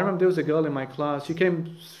school, I remember there was a girl in my class. She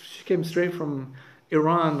came straight from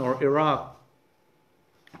Iran or Iraq.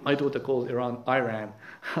 My daughter calls Iran. Iran.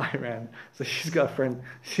 So she's got a friend.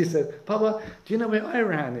 She said, "Papa, do you know where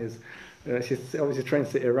Iran is?" She's obviously trying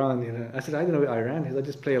to say Iran. I said, "I don't know where Iran is." I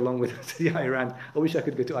just play along with her. I said, "Yeah, Iran. I wish I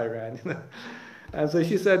could go to Iran." And so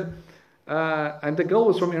she said, and the girl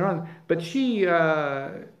was from Iran, but she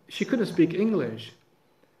couldn't speak English.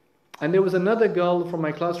 And there was another girl from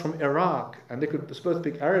my class from Iraq, and they could both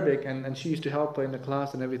speak Arabic, and she used to help her in the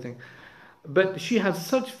class and everything. But she had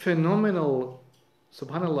such phenomenal,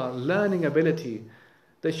 subhanAllah, learning ability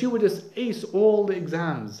that she would just ace all the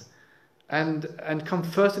exams and come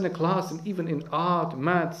first in the class, and even in art,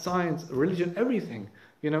 math, science, religion, everything,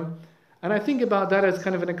 And I think about that as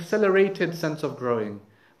kind of an accelerated sense of growing.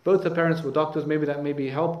 Both the parents were doctors, maybe that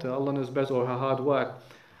helped her, Allah knows best, or her hard work.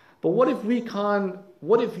 But what if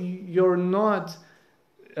you're not,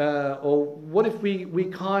 or what if we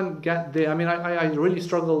can't get there? I mean, I really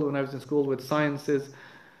struggled when I was in school with sciences.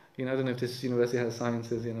 I don't know if this university has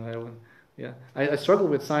sciences, I struggled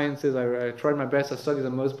with sciences. I tried my best. I studied the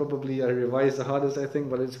most. Probably I revised the hardest, I think,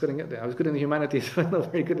 but I just couldn't get there. I was good in the humanities, but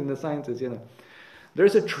not very good in the sciences,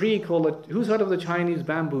 There's a tree called, who's heard of the Chinese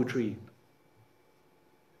bamboo tree?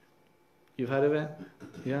 You've heard of it?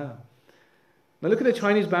 Yeah. Now look at the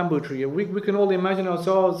Chinese bamboo tree. We can all imagine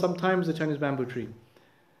ourselves sometimes the Chinese bamboo tree.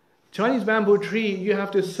 Chinese bamboo tree, you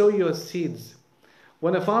have to sow your seeds.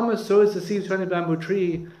 When a farmer sows the seeds of Chinese bamboo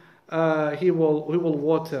tree, he will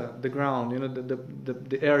water the ground,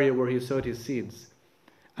 the area where he sowed his seeds.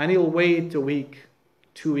 And he'll wait a week,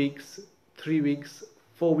 2 weeks, 3 weeks,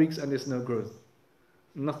 4 weeks, and there's no growth.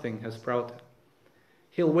 Nothing has sprouted.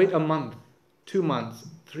 He'll wait a month, 2 months,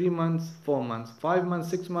 3 months, 4 months, 5 months,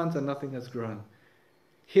 6 months, and nothing has grown.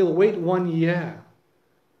 He'll wait 1 year,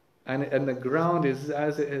 and the ground is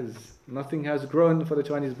as it is. Nothing has grown for the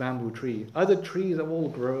Chinese bamboo tree. Other trees have all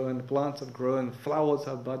grown, plants have grown, flowers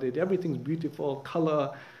have budded, everything's beautiful,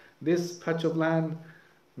 color. This patch of land,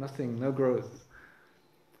 nothing, no growth.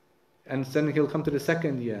 And then he'll come to the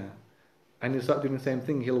second year, and he'll start doing the same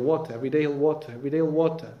thing. He'll water, every day he'll water, every day he'll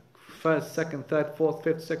water. First, second, third, fourth,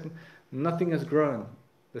 fifth, second, nothing has grown.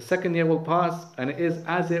 The second year will pass, and it is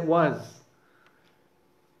as it was.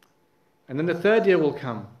 And then the third year will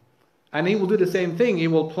come, and he will do the same thing. He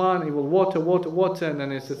will plant, he will water, and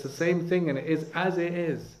then it's just the same thing, and it is as it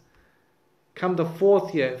is. Come the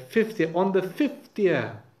fourth year, fifth year, on the fifth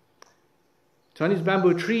year, Chinese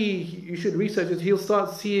bamboo tree, you should research it, he'll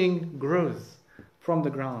start seeing growth from the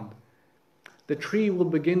ground. The tree will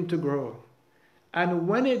begin to grow. And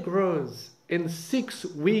when it grows, in 6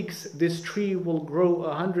 weeks, this tree will grow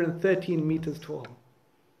 113 meters tall.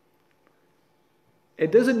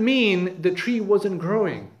 It doesn't mean the tree wasn't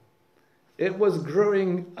growing. It was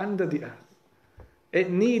growing under the earth. It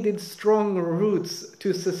needed strong roots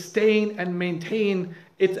to sustain and maintain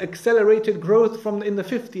its accelerated growth in the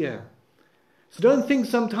 5th year. So don't think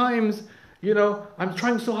sometimes, I'm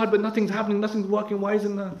trying so hard, but nothing's happening, nothing's working. Why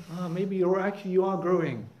isn't that? Maybe you are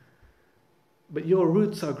growing. But your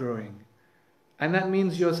roots are growing. And that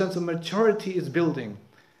means your sense of maturity is building.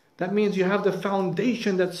 That means you have the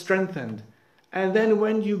foundation that's strengthened. And then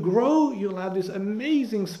when you grow, you'll have this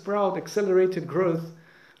amazing sprout, accelerated growth,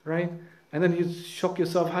 right? And then you shock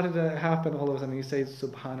yourself, how did that happen all of a sudden? You say,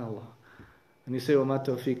 Subhanallah. And you say, وَمَا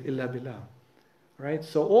تَوْفِيقْ إِلَّا بِاللَّهِ. Right?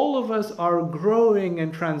 So all of us are growing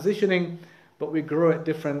and transitioning, but we grow at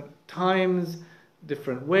different times,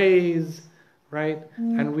 different ways, right?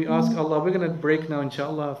 And we ask Allah, we're going to break now,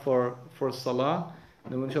 inshallah, for salah.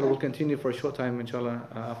 And then inshallah we'll continue for a short time, inshallah,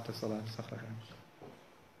 after salah.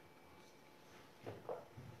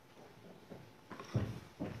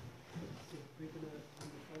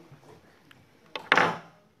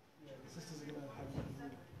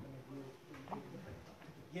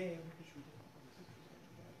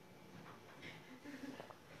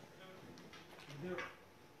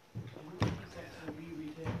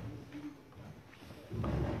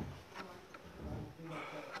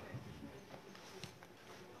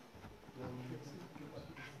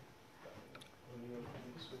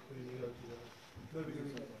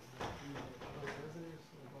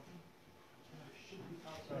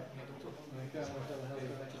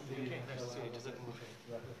 We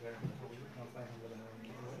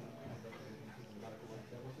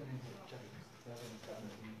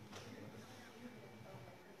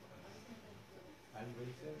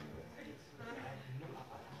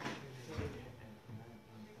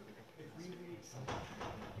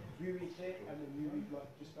read here and then you read like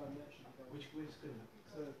just down there. Which way is good?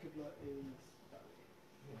 So Qibla is that way.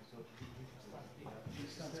 Yeah, so you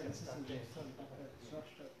start here.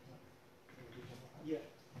 Yeah.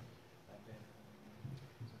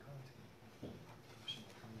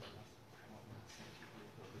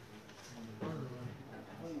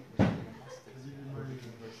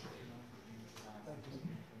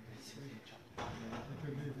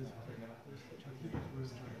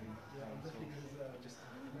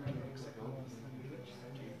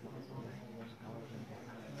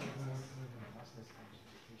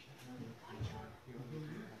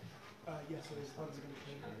 Yeah, so it's hard to get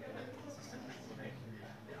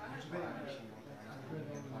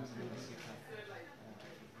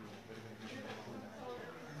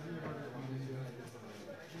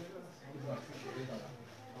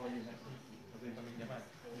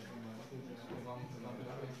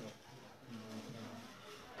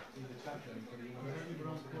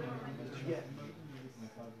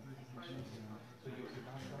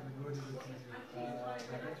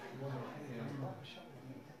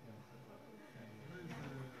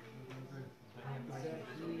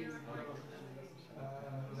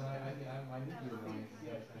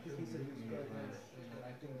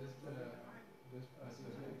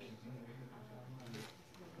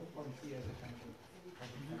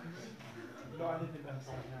No, I didn't know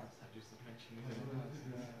something else. I just mentioned I'm just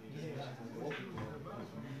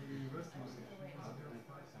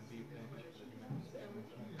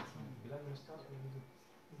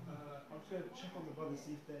going to check on the brother,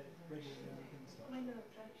 see if they're ready and then we can start.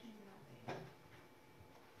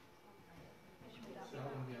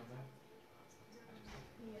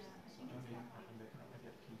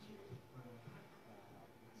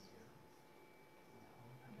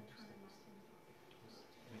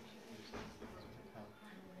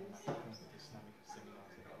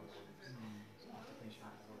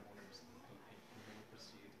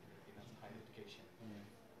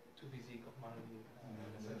 Too busy, got married,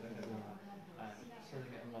 and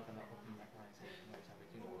certainly I'm not gonna open my eyes and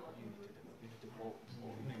you know what you need to do. You need to grow,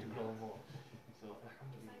 or you need to grow more. So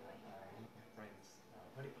alhamdulillah, one of my friends,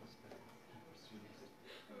 very close friend, pursued it.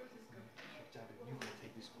 Sheikh Jabir, you can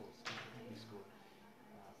take this course, you can take this course.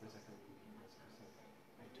 For example, so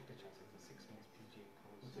I took a chance. It's a 6 months PGA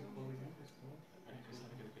course. What's it called again?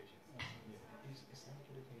 Islamic education. Islamic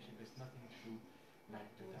education is nothing to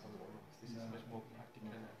like the development. This is much more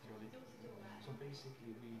practical and theoretical. So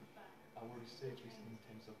basically, our research is in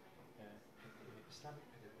terms of Islamic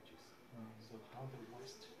pedagogies. So how the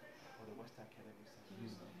West or the West academics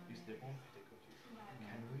use their own pedagogies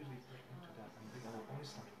can really break into that and bring our own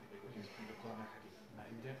Islamic pedagogies from the Quran and Hadith.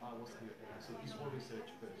 And then I was so it's more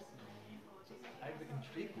research first. So I got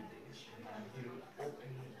intrigued with this, and it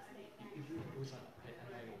opened. It really was an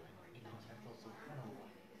eye-opener because I thought, subhanAllah,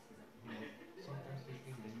 sometimes they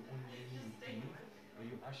think that you only learning with deen, or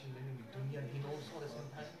you actually learning with dunya and deen also at the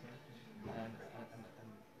same time. And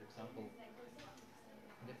for example,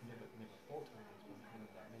 never thought of it, but one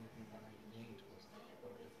of the many things that I gained was one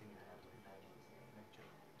of the things that my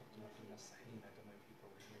lecturer, Dr. Uthman Lateef, I don't know if you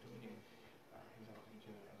probably heard of him. He's our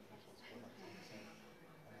lecturer and he's also scholar. He said,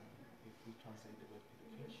 if we translate the word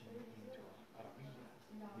education into Arabic,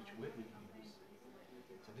 which word we can use?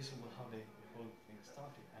 So this is how the whole thing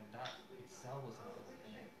started, and that itself was an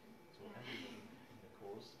opening. So everybody in the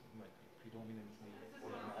course, predominantly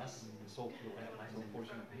us, so few, and myself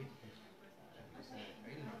fortunately, because this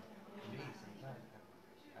and that, and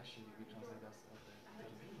actually we translate that as the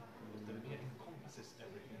Tarbiyah, because Tarbiyah encompasses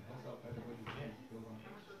everything. Yeah.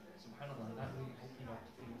 Subhanallah, that really opened up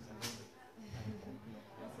things and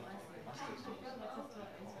masters.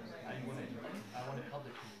 I want to help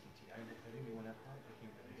the community. I really want to help the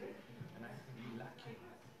community, and I think we lacking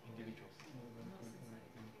individuals.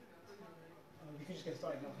 You can just get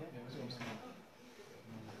started now. Yeah.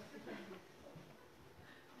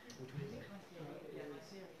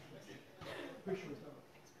 Pretty sure it's not.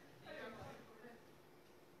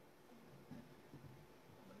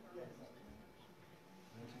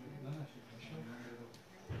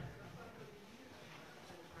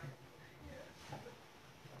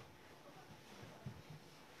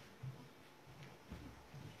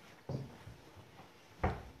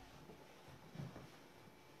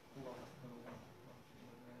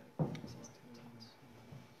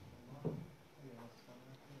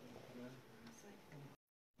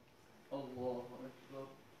 Allah.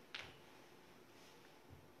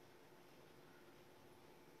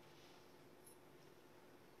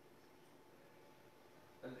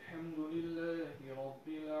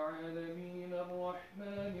 العالمين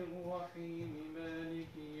الرحمن الرحيم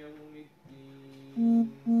مالك يوم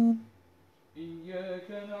الدين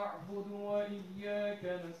إياك نعبد وإياك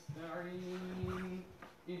نستعين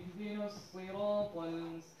اهدنا الصراط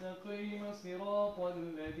المستقيم صراط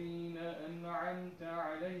الذين أنعمت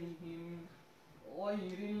عليهم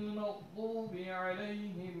غير المغضوب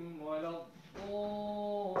عليهم ولا الضالين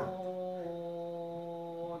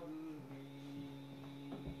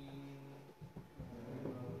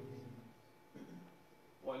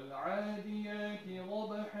والعاديات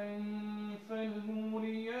ضبحا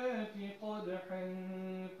فالموريات قدحا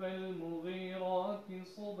فالمغيرات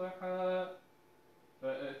صبحا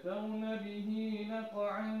فأثرن به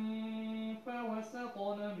نقعا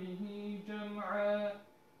فوسطن به جمعا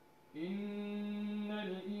إن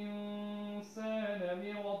الإنسان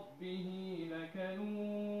لربه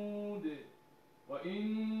لكنود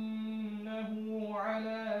وإنه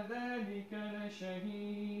على ذلك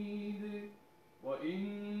لشهيد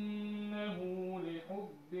وإنه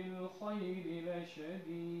لحب الخير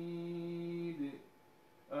لشديد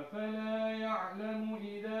أفلا يعلم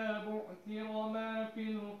إذا بعثر ما في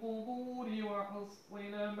القبور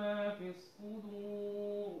وحصل ما في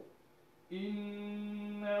الصدور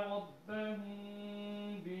إن ربهم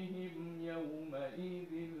بهم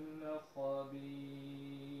يومئذ لخبير.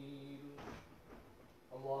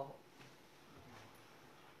 الله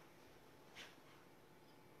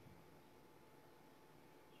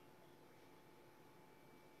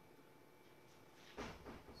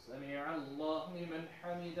سمع الله لمن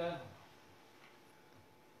حمده.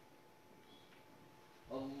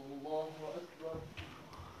 الله أكبر.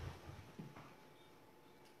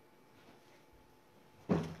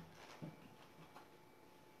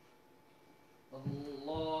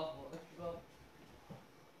 الله أكبر.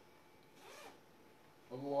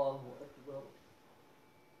 الله أكبر.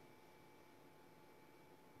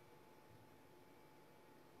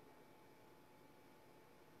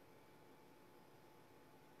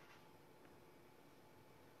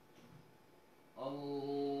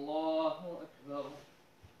 الله أكبر.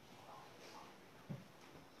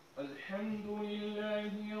 الحمد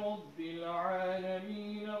لله رب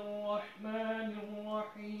العالمين الرحمن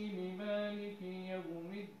الرحيم مالك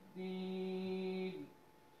يوم الدين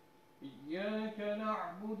إياك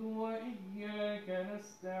نعبد وإياك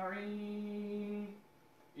نستعين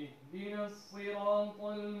اهدنا الصراط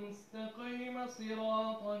المستقيم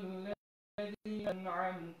صراط الذين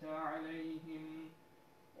أنعمت عليهم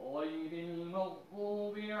غير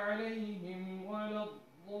المغضوب عليهم ولا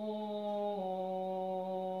الضالين.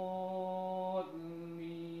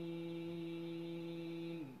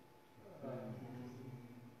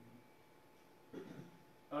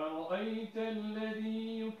 أرأيت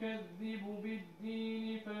الذي يكذب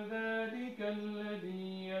بالدين فذلك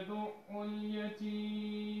الذي يدع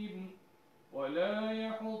اليتيم ولا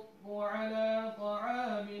يحض على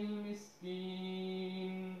طعام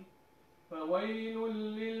المسكين فويل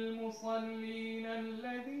للمصلين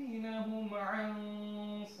الذين هم عن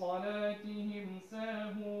صلاتهم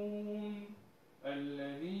ساهون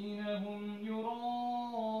الذين هم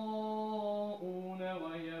يراءون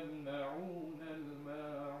ويمنعون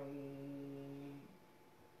الماعون.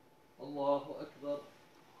 الله أكبر.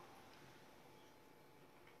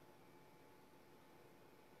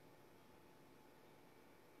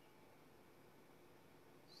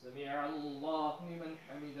 سمع الله لمن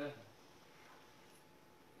حمده.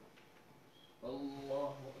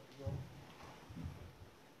 الله أكبر.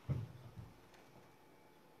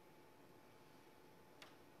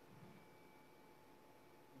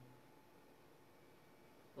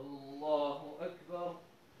 الله أكبر.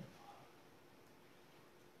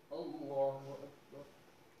 الله أكبر.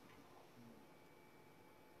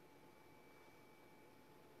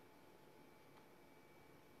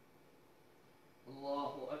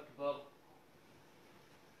 الله أكبر.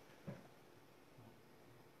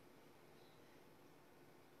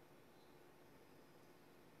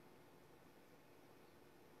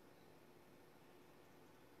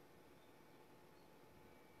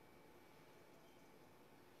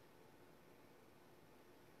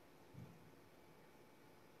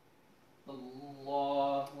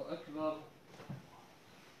 الله أكبر.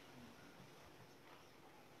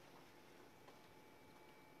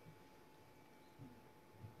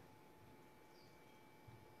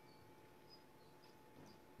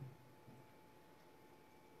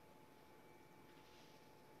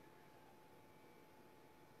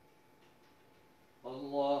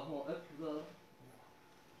 الله أكبر.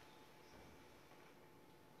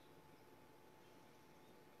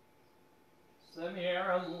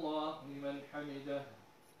 سمع الله لمن حمده.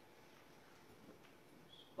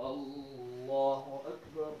 الله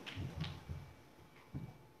أكبر.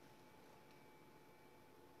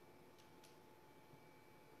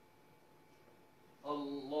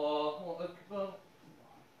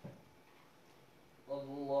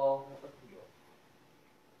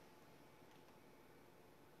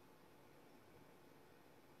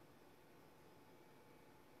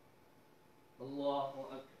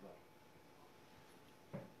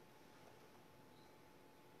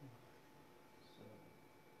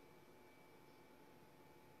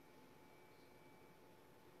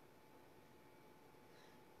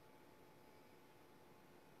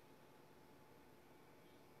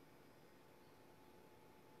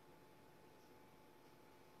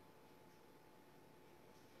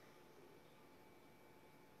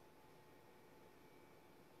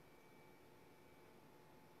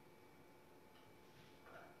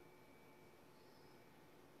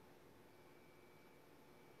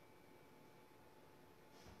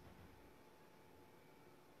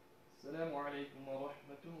 السلام عليكم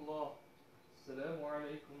ورحمة الله. السلام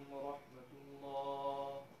عليكم ورحمة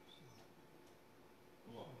الله.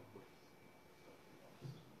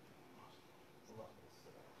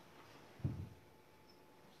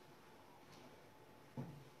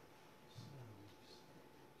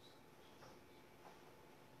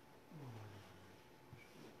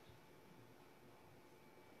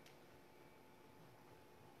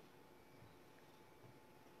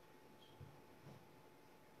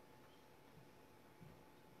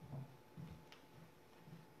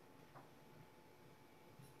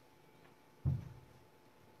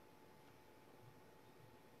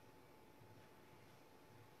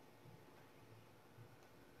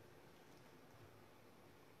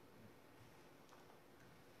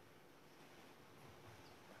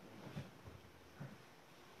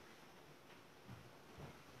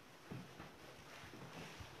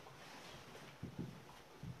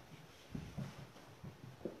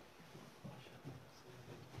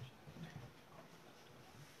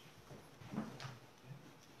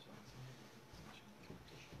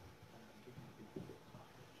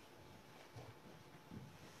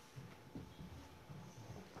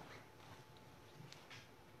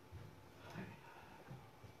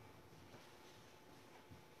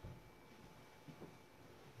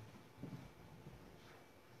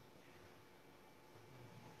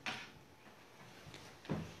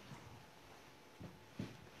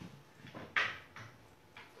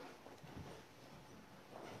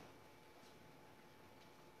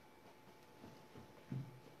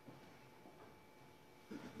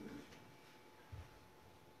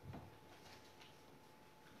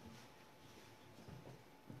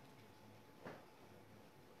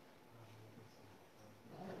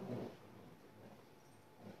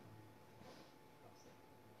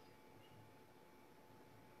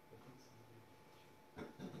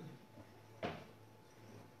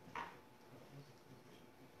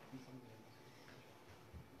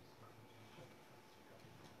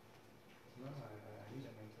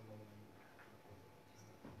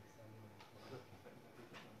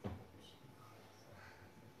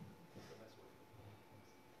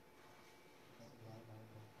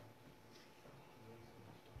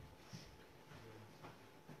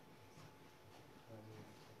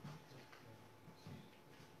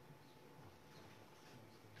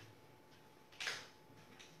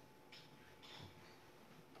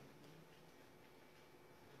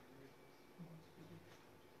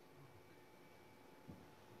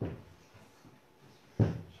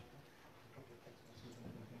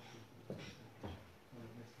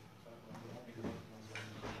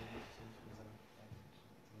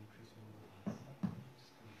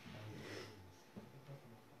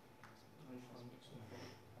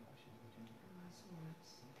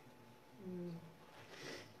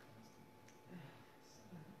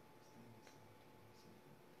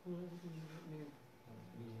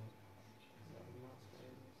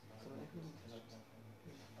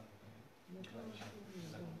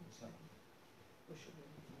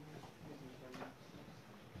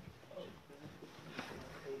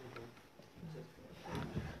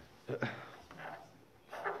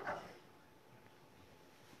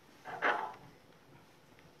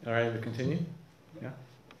 All right, we continue? Yeah?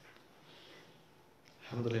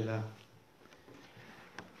 Alhamdulillah.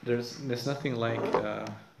 There's nothing like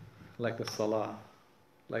the salah,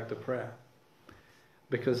 like the prayer.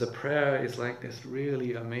 Because a prayer is like this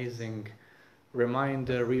really amazing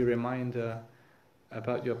reminder, re-reminder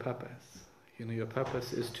about your purpose. You know, your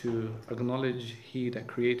purpose is to acknowledge He that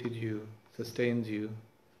created you, sustains you,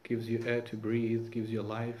 gives you air to breathe, gives you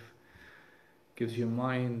life, gives you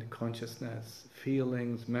mind, consciousness,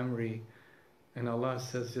 feelings, memory. And Allah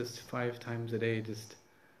says just 5 times a day, just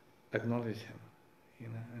acknowledge Him. You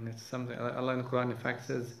know, and it's something Allah in the Quran in fact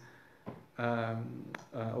says, وَأَقِمِ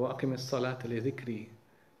الصَّلَاةَ لِذِكْرِي,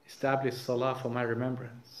 establish salah for my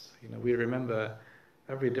remembrance. You know, we remember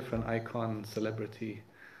every different icon, celebrity,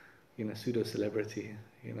 you know, pseudo-celebrity,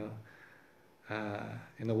 you know,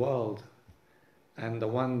 in the world. And the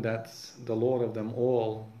one that's the Lord of them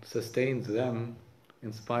all, sustains them,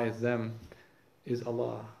 inspires them, is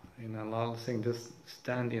Allah. You know, Allah is saying, just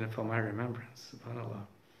stand in for my remembrance, subhanAllah.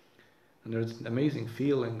 And there's an amazing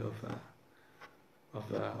feeling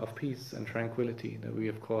of peace and tranquility that we,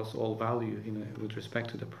 of course, all value, you know, with respect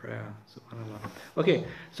to the prayer, subhanAllah. Okay,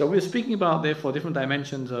 so we're speaking about, therefore, different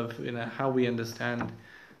dimensions of, you know, how we understand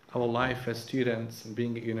our life as students and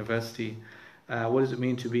being at university. What does it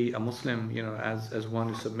mean to be a Muslim, you know, as one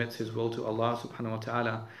who submits his will to Allah subhanahu wa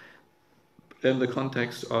ta'ala, in the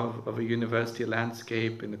context of a university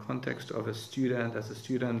landscape, in the context of a student,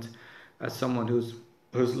 as someone who's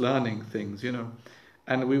learning things, you know.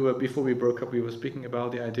 And before we broke up, we were speaking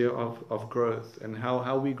about the idea of growth and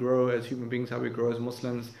how we grow as human beings, how we grow as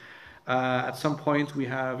Muslims. At some point we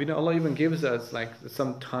have, Allah even gives us like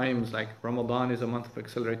some times, like Ramadan is a month of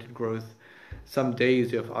accelerated growth. Some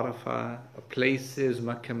days you have Arafah, places,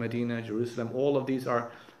 Mecca, Medina, Jerusalem, all of these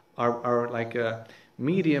are like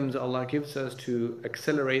mediums Allah gives us to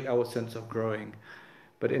accelerate our sense of growing.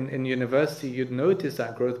 But in university, you'd notice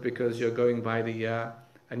that growth because you're going by the year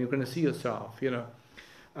and you're going to see yourself,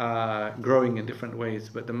 growing in different ways.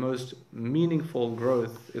 But the most meaningful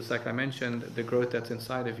growth is, like I mentioned, the growth that's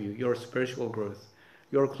inside of you, your spiritual growth.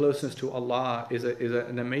 Your closeness to Allah is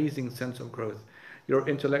an amazing sense of growth. Your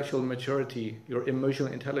intellectual maturity, your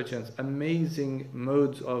emotional intelligence, amazing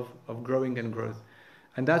modes of growing and growth.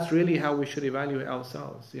 And that's really how we should evaluate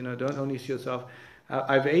ourselves. Don't only see yourself.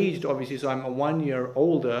 I've aged, obviously, so I'm 1 year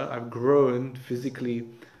older. I've grown physically,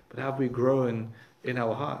 but have we grown in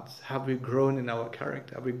our hearts? Have we grown in our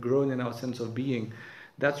character? Have we grown in our sense of being?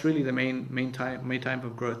 That's really the main type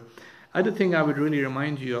of growth. Other thing I would really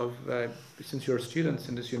remind you of, since you're students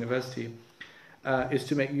in this university, is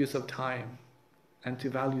to make use of time and to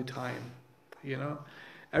value time.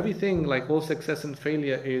 Everything, like all success and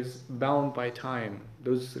failure, is bound by time.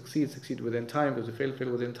 Those who succeed within time. Those who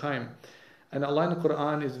fail within time. And Allah in the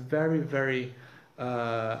Quran is very,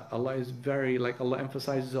 Allah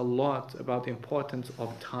emphasizes a lot about the importance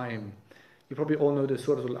of time. You probably all know the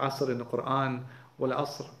Surah Al-Asr in the Quran.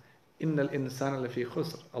 وَالْعَصْرِ إِنَّ الْإِنسَانَ لَفِي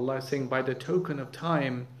خُسْرٍ. Allah is saying, by the token of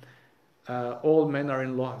time, all men are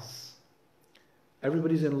in loss.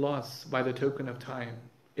 Everybody's in loss by the token of time.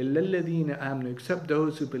 إِلَّا الَّذِينَ آمَنُوا, except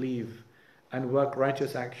those who believe and work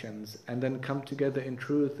righteous actions and then come together in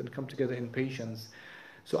truth and come together in patience.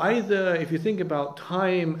 So either, if you think about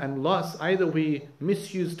time and loss, either we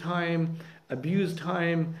misuse time, abuse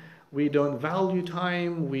time, we don't value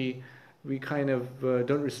time, we kind of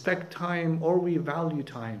don't respect time, or we value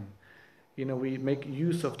time. We make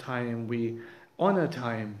use of time, we honor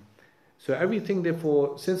time. So everything,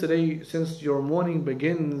 therefore, since your morning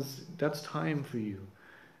begins, that's time for you.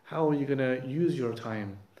 How are you going to use your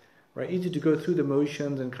time? Right? Easy to go through the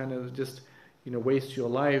motions and kind of just waste your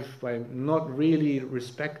life by not really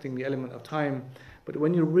respecting the element of time. But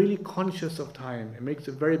when you're really conscious of time, it makes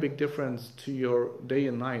a very big difference to your day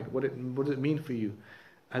and night. What does it mean for you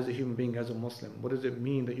as a human being, as a Muslim? What does it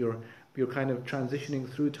mean that you're kind of transitioning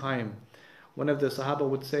through time? One of the Sahaba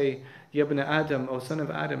would say, Ya ibn Adam, O son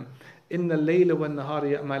of Adam, Inna layla wa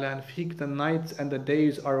nahara ya'malan fik, the nights and the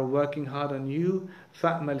days are working hard on you,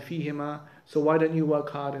 fa'mal fihima, so why don't you work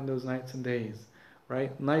hard in those nights and days?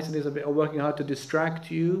 Right? Nights and days are working hard to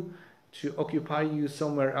distract you, to occupy you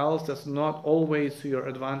somewhere else that's not always to your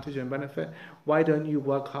advantage and benefit. Why don't you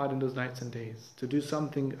work hard in those nights and days to do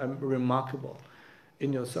something remarkable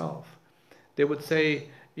in yourself? They would say,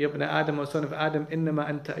 Ya ibn Adam, O son of Adam, innama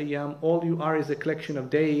anta ayyam, all you are is a collection of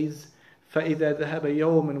days. فَإِذَا ذَهَبَ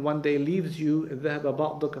يَوْمٍ, and one day leaves you, ذَهَبَ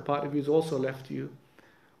بَعْضُكَ, a part of you is also left you.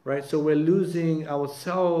 Right? So we're losing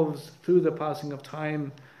ourselves through the passing of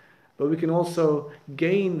time, but we can also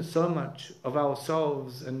gain so much of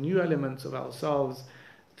ourselves and new elements of ourselves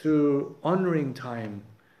through honoring time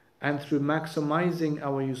and through maximizing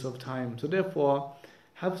our use of time. So therefore,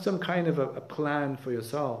 have some kind of a plan for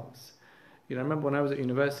yourselves. I remember when I was at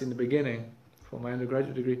university in the beginning, for my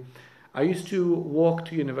undergraduate degree, I used to walk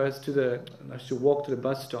to university, I used to walk to the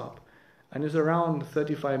bus stop, and it was around a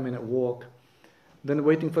 35-minute walk. Then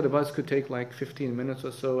waiting for the bus could take like 15 minutes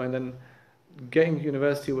or so, and then getting to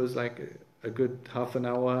university was like a good half an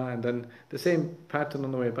hour, and then the same pattern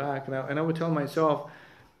on the way back. And I would tell myself,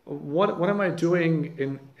 what am I doing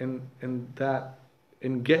in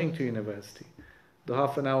getting to university? The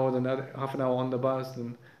half an hour, the half an hour on the bus,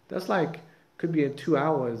 and that's like could be 2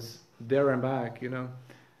 hours there and back,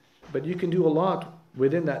 But you can do a lot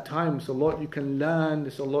within that time. It's a lot you can learn.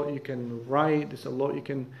 There's a lot you can write. There's a lot you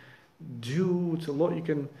can do. It's a lot you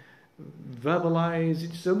can verbalize.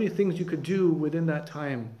 It's so many things you could do within that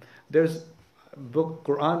time. There's book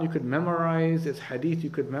Quran you could memorize. There's hadith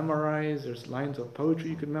you could memorize. There's lines of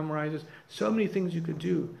poetry you could memorize. There's so many things you could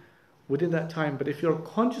do within that time. But if you're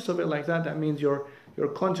conscious of it like that, that means you're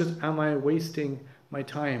conscious, am I wasting my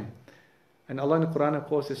time? And Allah in the Quran, of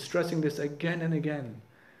course, is stressing this again and again.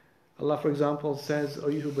 Allah, for example, says, O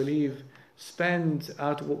you who believe, spend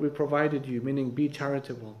out of what we provided you, meaning be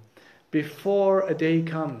charitable, before a day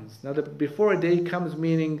comes. Now, before a day comes,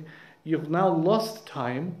 meaning you've now lost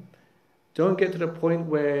time. Don't get to the point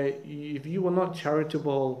where if you were not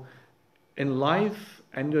charitable in life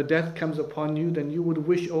and your death comes upon you, then you would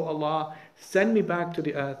wish, oh Allah, send me back to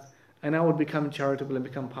the earth and I would become charitable and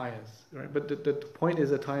become pious. Right? But the point is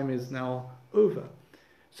the time is now over.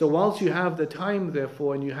 So whilst you have the time,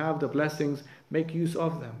 therefore, and you have the blessings, make use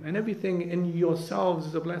of them. And everything in yourselves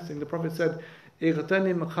is a blessing. The Prophet said,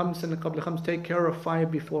 اغتنم خمسا قبل خمس, take care of 5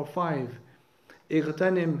 before 5.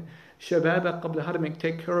 اغتنم شبابك قبل هرمك,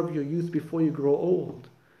 take care of your youth before you grow old.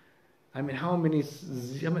 I mean, how many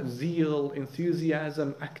zeal,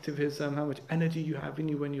 enthusiasm, activism, how much energy you have in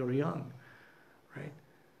you when you're young, right?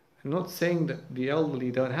 I'm not saying that the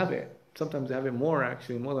elderly don't have it. Sometimes they have it more,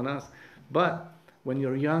 actually, more than us. But when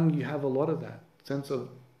you're young, you have a lot of that sense of,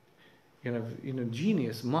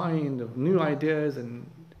 genius, mind, of new ideas. And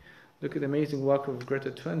look at the amazing work of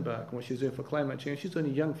Greta Thunberg and what she's doing for climate change. She's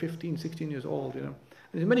only young, 15, 16 years old, And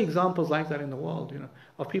there's many examples like that in the world,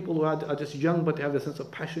 of people who are just young but they have a sense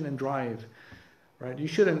of passion and drive, right? You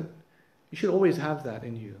should always have that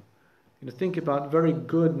in you. Think about very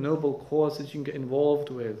good, noble causes you can get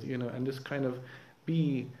involved with, and just kind of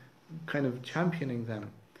be championing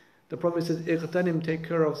them. The Prophet says, "Ightanim, take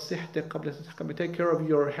care of sihtik qabla sihtik." Take care of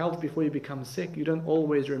your health before you become sick. You don't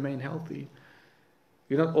always remain healthy.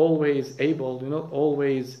 You're not always able. You're not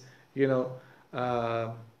always,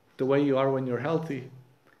 the way you are when you're healthy.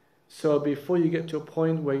 So before you get to a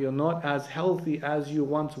point where you're not as healthy as you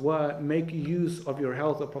once were, make use of your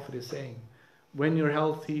health, the Prophet is saying. When you're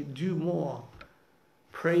healthy, do more.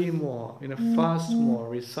 Pray more, fast more,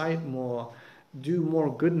 recite more, do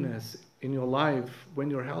more goodness in your life when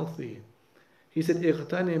you're healthy. He said,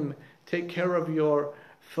 "Ightanim, take care of your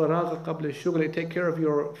faragh qabla shughli, take care of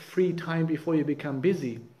your free time before you become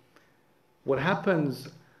busy." What happens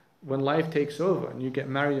when life takes over and you get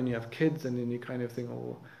married and you have kids and then you kind of think,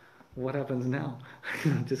 "Oh, what happens now?"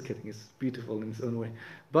 Just kidding, it's beautiful in its own way.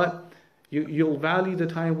 But you'll value the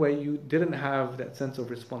time where you didn't have that sense of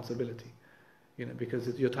responsibility, because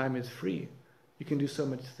your time is free. You can do so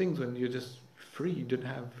much things when you're just free. You don't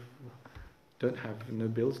have no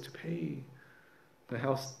bills to pay, the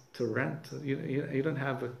house to rent. You don't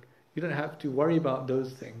have to worry about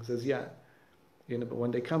those things as yet. But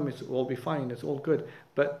when they come, it's all be fine. It's all good.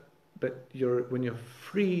 But when you're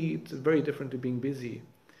free, it's very different to being busy.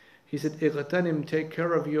 He said, "Ightanim, take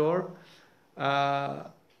care of your."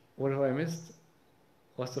 What have I missed?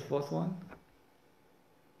 What's the fourth one?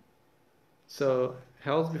 So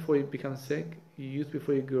health before you become sick, youth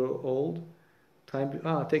before you grow old.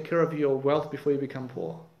 Take care of your wealth before you become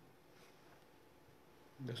poor.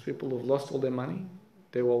 There's people who've lost all their money.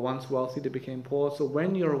 They were once wealthy, they became poor. So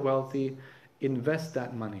when you're wealthy, invest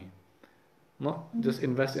that money. Not just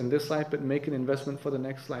invest in this life, but make an investment for the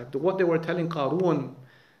next life. What they were telling Qarun,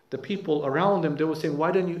 the people around him, they were saying,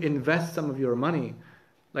 "Why don't you invest some of your money?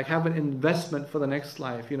 Like have an investment for the next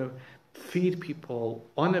life. Feed people,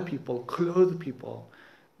 honor people, clothe people,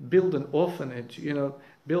 build an orphanage,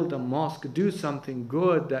 build a mosque, do something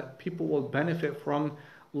good that people will benefit from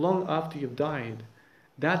long after you've died.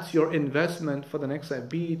 That's your investment for the next life.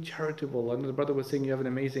 Be charitable." And the brother was saying you have an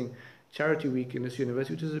amazing charity week in this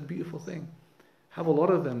university, which is a beautiful thing. Have a lot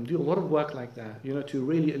of them, do a lot of work like that, to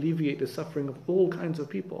really alleviate the suffering of all kinds of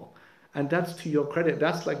people. And that's to your credit.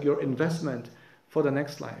 That's like your investment for the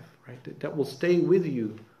next life, right? That will stay with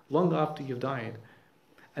you long after you've died.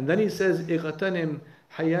 And then he says, "Ightanim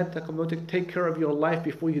hayatak qabla," take care of your life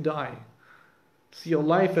before you die. So your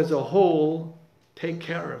life as a whole, take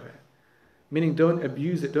care of it. Meaning don't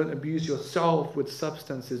abuse it. Don't abuse yourself with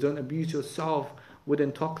substances. Don't abuse yourself with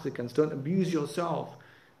intoxicants. Don't abuse yourself.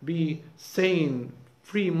 Be sane,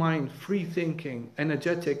 free mind, free thinking,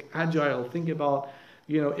 energetic, agile. Think about,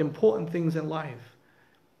 important things in life.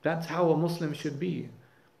 That's how a Muslim should be,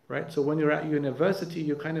 right? So when you're at university,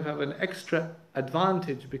 you kind of have an extra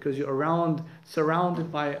advantage because you're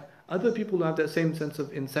surrounded by other people who have that same sense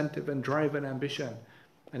of incentive and drive and ambition,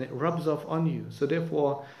 and it rubs off on you. So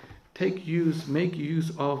therefore, make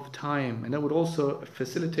use of time, and that would also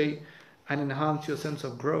facilitate and enhance your sense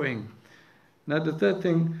of growing. Now the third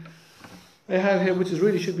thing I have here, which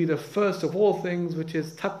really should be the first of all things, which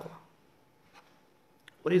is taqwa.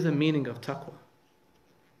 What is the meaning of taqwa?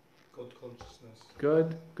 God consciousness.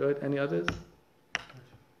 Good. Any others?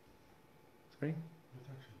 Sorry?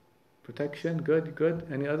 Protection. Good.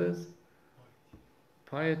 Any others?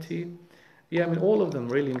 Piety. Yeah, all of them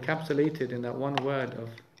really encapsulated in that one word of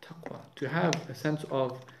taqwa. To have a sense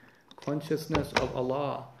of consciousness of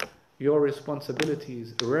Allah, your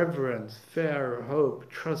responsibilities, reverence, fear, hope,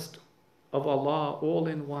 trust of Allah, all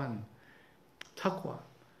in one. Taqwa.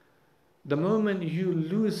 The moment you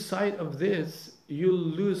lose sight of this, you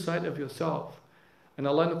lose sight of yourself. And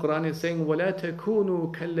Allah in the Quran is saying, وَلَا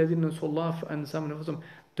تَكُونُوا كَالَّذِينَ نَسُوا اللَّهَ فَأَنسَاهُمْ أَنفُسَهُمْ.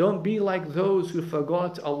 Don't be like those who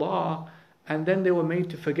forgot Allah and then they were made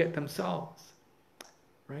to forget themselves.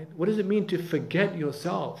 Right? What does it mean to forget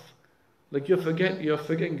yourself? Like you're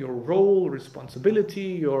forgetting your role,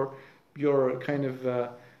 responsibility, your kind of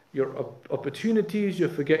your opportunities. You're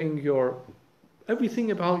forgetting your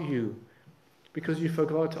everything about you because you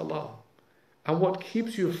forgot Allah. And what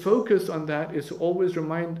keeps you focused on that is to always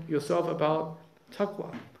remind yourself about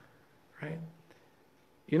taqwa, right?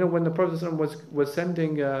 You know, when the Prophet was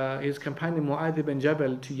sending his companion Mu'adh ibn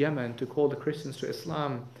Jabal to Yemen to call the Christians to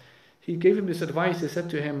Islam, he gave him this advice. He said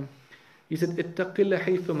to him, he said, "Ittaqillah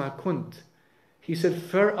haythuma kunt." He said,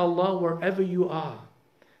 "Fear Allah wherever you are."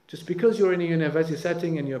 Just because you're in a university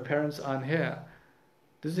setting and your parents aren't here,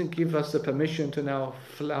 doesn't give us the permission to now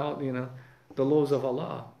flout, the laws of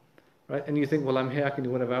Allah, right? And you think, well, I'm here, I can do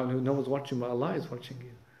whatever I want. Who knows watching, but Allah is watching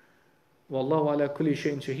you. Wallahu ala kulli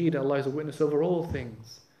shay'in shaheed. Allah is a witness over all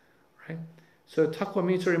things, right? So taqwa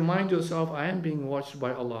means to remind yourself, I am being watched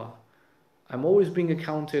by Allah. I'm always being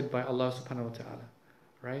accounted by Allah subhanahu wa ta'ala,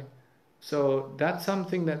 right? So that's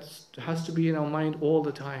something that has to be in our mind all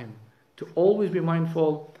the time. To always be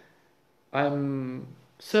mindful, I'm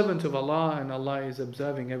servant of Allah and Allah is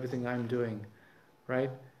observing everything I'm doing,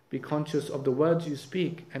 right? Be conscious of the words you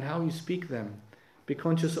speak and how you speak them. Be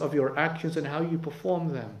conscious of your actions and how you perform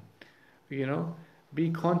them. Be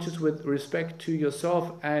conscious with respect to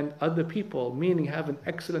yourself and other people, meaning have an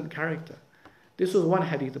excellent character. This was one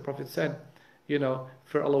hadith the Prophet said,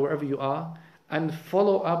 for Allah wherever you are, and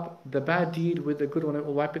follow up the bad deed with the good one, it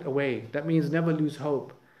will wipe it away. That means never lose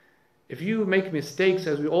hope. If you make mistakes,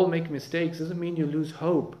 as we all make mistakes, doesn't mean you lose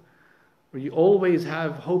hope. Or you always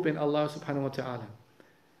have hope in Allah subhanahu wa ta'ala.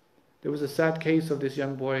 There was a sad case of this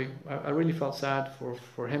young boy. I really felt sad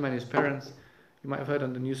for him and his parents. You might have heard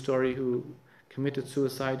on the news story who committed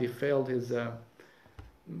suicide. He failed his, I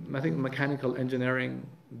think, mechanical engineering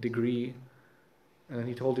degree. And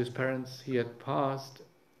he told his parents he had passed,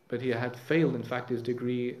 but he had failed, in fact, his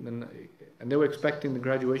degree. And they were expecting the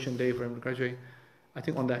graduation day for him to graduate. I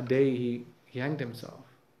think on that day he hanged himself.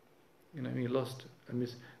 He lost.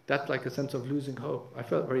 That's like a sense of losing hope. I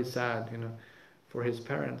felt very sad, for his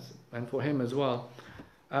parents and for him as well.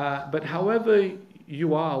 But however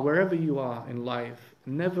you are, wherever you are in life,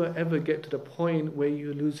 never ever get to the point where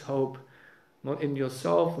you lose hope, not in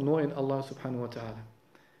yourself, nor in Allah subhanahu wa ta'ala.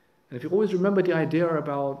 And if you always remember the idea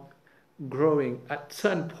about growing, at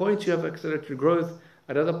certain points you have accelerated growth,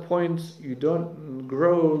 at other points you don't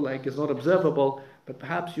grow, like it's not observable, but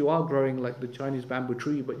perhaps you are growing like the Chinese bamboo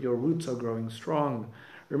tree, but your roots are growing strong.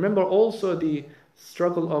 Remember also the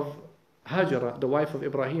struggle of Hajara, the wife of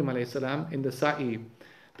Ibrahim alayhi salam, in the sa'i.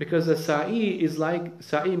 Because the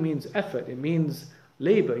sa'i means effort, it means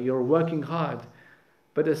labor, you're working hard.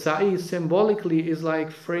 But the sa'i symbolically is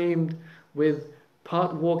like framed with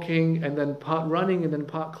part walking and then part running and then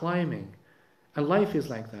part climbing. And life is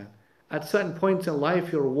like that. At certain points in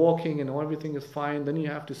life you're walking and everything is fine, then you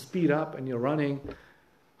have to speed up and you're running.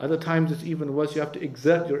 Other times it's even worse, you have to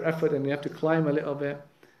exert your effort and you have to climb a little bit.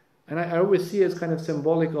 And I always see it as kind of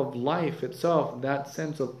symbolic of life itself, that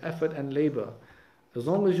sense of effort and labor. As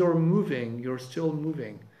long as you're moving, you're still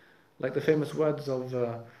moving. Like the famous words of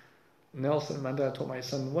Nelson Mandela told my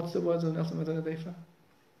son. What's the words of Nelson Mandela, Deifa?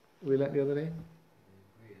 We learned the other day?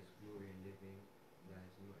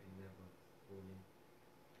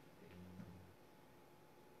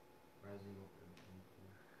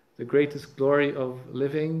 The greatest glory of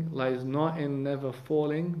living lies not in never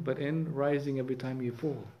falling, but in rising every time you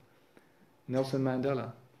fall. Nelson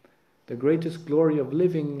Mandela. The greatest glory of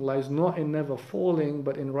living lies not in never falling,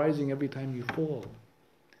 but in rising every time you fall.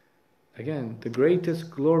 Again, the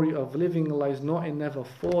greatest glory of living lies not in never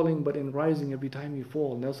falling, but in rising every time you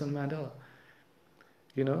fall. Nelson Mandela.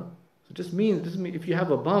 So it just means if you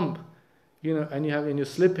have a bump, and you're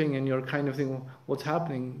slipping and you're kind of thinking, what's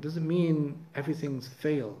happening? Doesn't mean everything's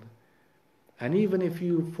failed. And even if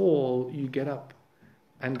you fall, you get up.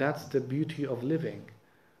 And that's the beauty of living,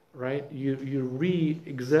 right? You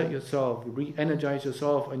re-exert yourself, re-energize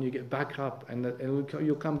yourself, and you get back up, and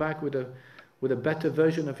you'll come back with a better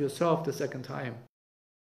version of yourself the second time.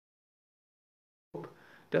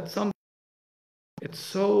 That's something. It's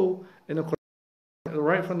so in the Qur'an,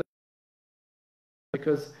 right from the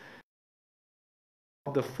because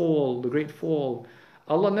of the fall, the great fall.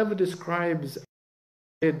 Allah never describes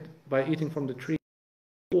it by eating from the tree.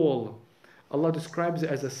 Fall. Allah describes it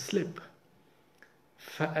as a slip.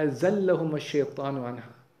 فَأَزَلَّهُمَ الشَّيْطَانُ عَنْهَا.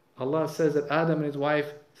 Allah says that Adam and his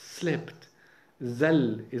wife slipped.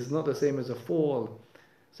 Zal is not the same as a fall.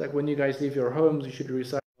 It's like when you guys leave your homes, you should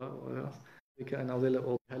recite either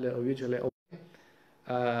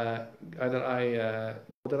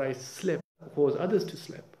I slip, cause others to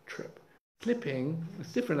slip, trip. Slipping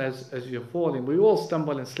is different as you're falling. We all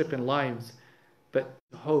stumble and slip in lives, but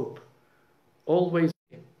hope, Always,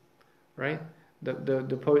 right?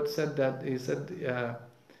 The poet said that, he said,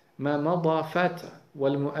 ما مضى فات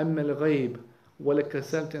والمؤمل غيب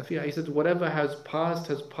ولكسلت فيها. He said, whatever has passed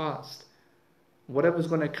has passed. Whatever's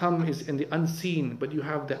going to come is in the unseen, but you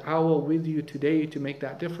have the hour with you today to make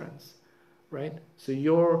that difference, right? So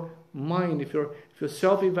your mind, if you're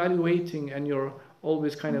self-evaluating and you're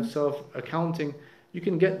always kind of self-accounting, you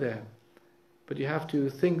can get there, but you have to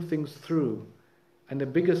think things through. And the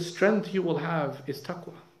biggest strength you will have is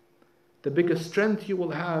taqwa. The biggest strength you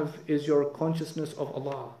will have is your consciousness of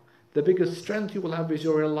Allah. The biggest strength you will have is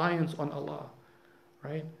your reliance on Allah,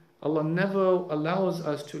 right? Allah never allows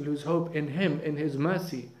us to lose hope in Him, in His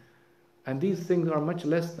mercy. And these things are much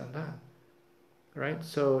less than that, right?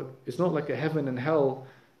 So it's not like a heaven and hell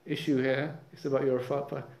issue here. It's about your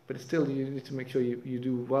fatwa, but still you need to make sure you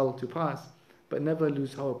do well to pass. But never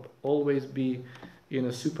lose hope. Always be,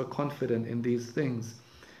 super confident in these things.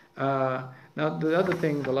 Now the other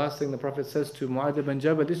thing, the last thing the Prophet says to Mu'adh ibn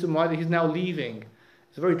Jabal, this is Mu'adh, he's now leaving.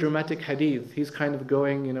 It's a very dramatic hadith. He's kind of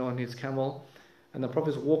going, on his camel, and the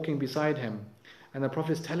Prophet is walking beside him. And the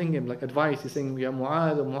Prophet is telling him, like advice, he's saying, Ya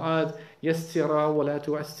Mu'adh, yassira wa la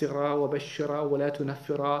tu'assira wa bashira wa la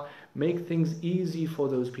tunaffira. Make things easy for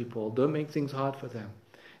those people. Don't make things hard for them.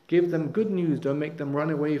 Give them good news. Don't make them run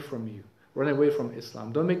away from you. Run away from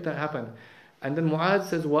Islam. Don't make that happen. And then Mu'adh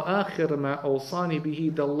says, وَآخِرْ مَا أَوْصَانِ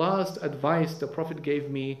بِهِ. The last advice the Prophet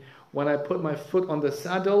gave me when I put my foot on the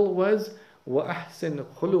saddle was, وَأَحْسِنْ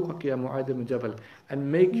خُلُقَكَ يَا مُعَاذ بن جبل.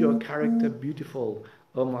 And make your character beautiful,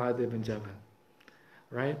 O Mu'adh ibn Jabal.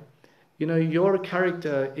 Right? Your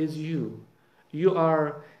character is you. You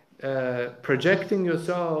are projecting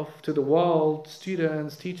yourself to the world,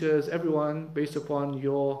 students, teachers, everyone, based upon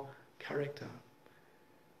your character.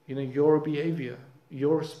 Your behavior,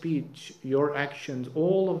 your speech, your actions,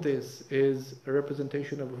 all of this is a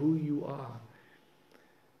representation of who you are.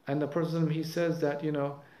 And the person, he says that,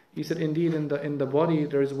 he said, indeed in the body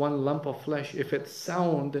there is one lump of flesh. If it's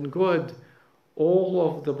sound and good, all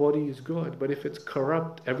of the body is good. But if it's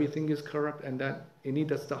corrupt, everything is corrupt, and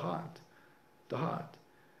that's the heart. The heart.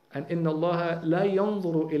 And inna Allah la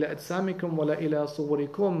yanzuru ila ajsamikum wa la ila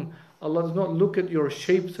suwarikum. Allah does not look at your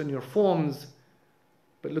shapes and your forms,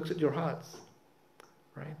 but looks at your hearts.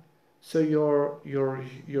 Right? So your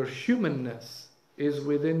humanness is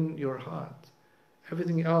within your heart.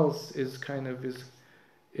 Everything else is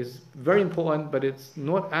is very important, but it's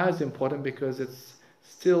not as important because it's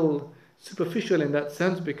still superficial in that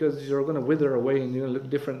sense, because you're going to wither away and look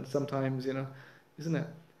different sometimes, isn't it?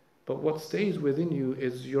 But what stays within you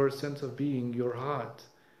is your sense of being, your heart,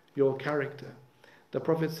 your character. The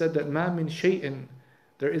Prophet said that مَا مِن شَيْءٍ,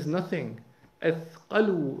 there is nothing,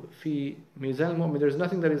 أَثْقَلُ فِي مِيزَانِ الْمُؤْمِنِ, there is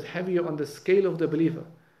nothing that is heavier on the scale of the believer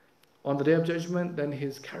on the Day of Judgment than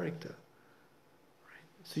his character.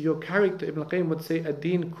 So your character, Ibn al-Qayyim would say,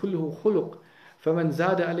 الدين كله خلق فمن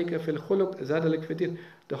زاد عليك في الخلق زاد لك في الدين.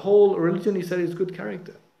 The whole religion, he said, is good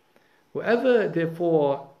character. Whoever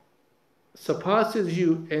therefore surpasses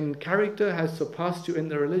you in character has surpassed you in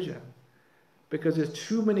the religion, because there's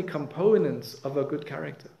too many components of a good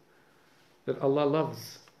character that Allah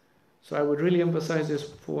loves. So I would really emphasize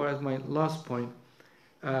this as my last point.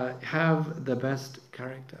 Have the best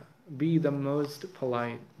character. Be the most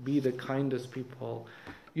polite. Be the kindest people.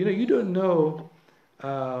 You don't know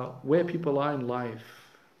where people are in life.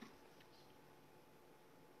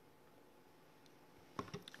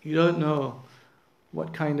 You don't know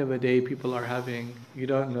what kind of a day people are having. You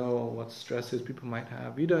don't know what stresses people might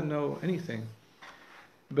have. You don't know anything.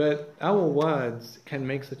 But our words can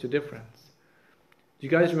make such a difference. Do you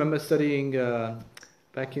guys remember studying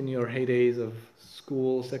back in your heydays of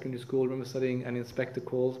school, secondary school? Remember studying And Inspector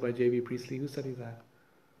Calls by J.B. Priestley? Who studied that?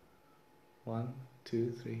 1,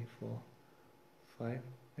 2, 3, 4, 5.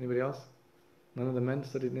 Anybody else? None of the men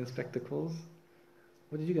studied Inspector Calls?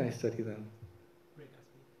 What did you guys study then?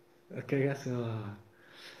 Okay, yes.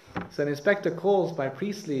 So An Inspector Calls by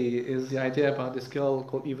Priestley is the idea about this girl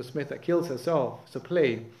called Eva Smith that kills herself. It's a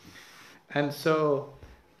play. And so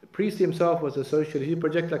Priestley himself was a socialist. He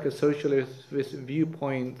projected like a socialist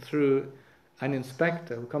viewpoint through an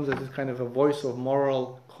inspector who comes as this kind of a voice of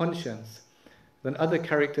moral conscience. Then other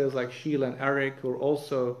characters like Sheila and Eric, who are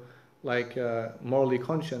also like morally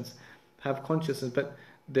conscious, have consciousness. But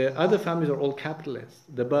the other families are all capitalists.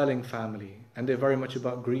 The Burling family, and they're very much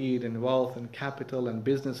about greed and wealth and capital and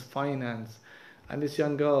business finance. And this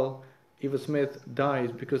young girl, Eva Smith,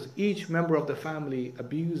 dies because each member of the family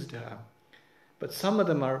abused her. But some of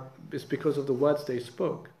them is because of the words they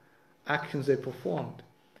spoke, actions they performed.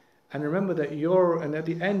 And remember that and at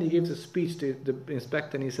the end he gives a speech to the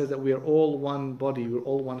inspector, and he says that we are all one body, we're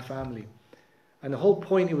all one family. And the whole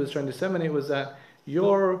point he was trying to disseminate was that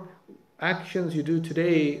your actions you do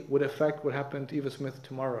today would affect what happened to Eva Smith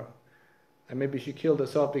tomorrow. And maybe she killed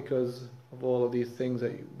herself because of all of these things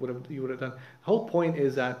that you would have done. The whole point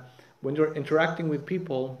is that when you're interacting with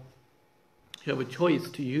people, you have a choice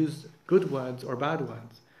to use good words or bad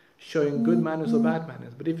words, showing good manners or bad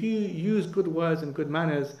manners. But if you use good words and good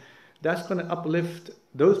manners, that's going to uplift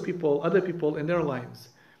those people, other people in their lives.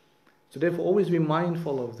 So therefore, always be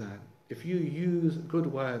mindful of that. If you use good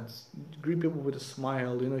words, greet people with a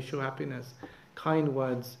smile, show happiness, kind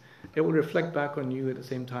words, it will reflect back on you at the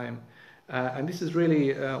same time. And this is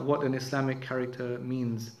really what an Islamic character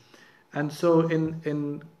means. And so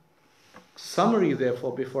in summary,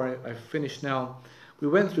 therefore, before I finish now, we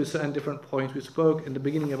went through certain different points. We spoke in the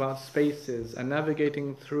beginning about spaces and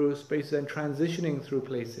navigating through spaces and transitioning through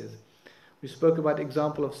places. We spoke about the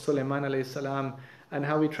example of Sulaiman alayhi salam and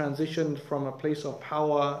how he transitioned from a place of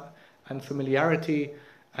power and familiarity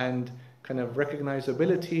and kind of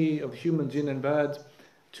recognizability of humans, jinn and birds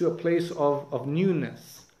to a place of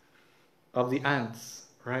newness, of the ants,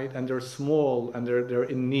 right? And they're small and they're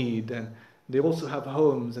in need and they also have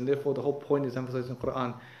homes, and therefore the whole point is emphasized in the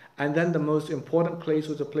Quran. And then the most important place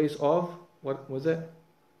was a place of, what was it?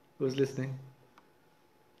 Who was listening?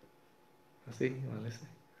 I see, you are listening.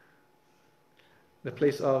 The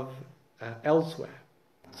place of elsewhere.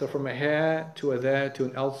 So from a here to a there to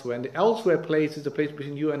an elsewhere. And the elsewhere place is the place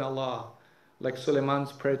between you and Allah, like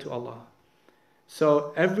Sulaiman's prayer to Allah.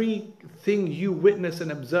 So everything you witness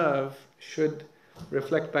and observe should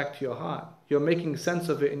reflect back to your heart. You're making sense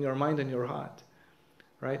of it in your mind and your heart,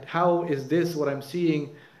 right? How is this, what I'm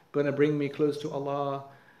seeing, going to bring me close to Allah?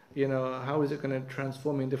 How is it going to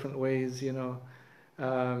transform me in different ways? It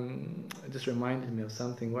just reminded me of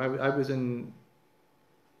something. I was in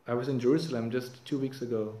Jerusalem just 2 weeks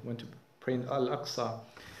ago. Went to pray in Al-Aqsa,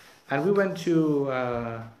 and we went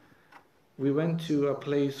to a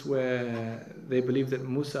place where they believe that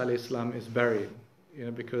Musa alayhi salam is buried.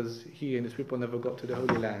 Because he and his people never got to the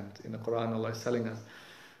Holy Land. In the Quran, Allah is telling us.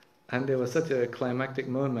 And there was such a climactic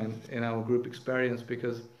moment in our group experience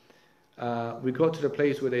because we got to the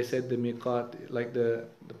place where they said the miqat, like the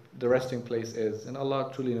resting place is. And Allah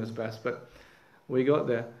truly knows best. But we got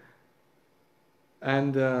there.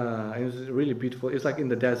 And it was really beautiful. It's like in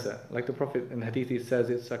the desert. Like the Prophet in Hadith, he says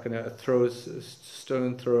it's like a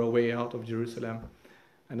stone throw away out of Jerusalem.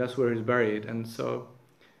 And that's where he's buried. And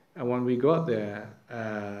when we got there,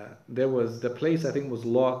 the place I think was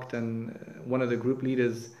locked, and one of the group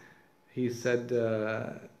leaders, he said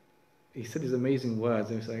these amazing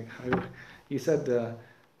words. And he said,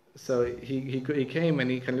 so he came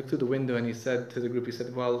and he can look through the window and he said to the group, he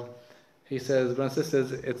said, well, he says, brothers and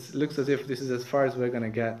sisters, it looks as if this is as far as we're going to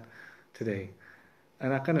get today.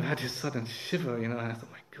 And I kind of had this sudden shiver, and I thought,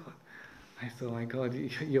 my God,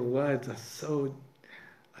 your words are so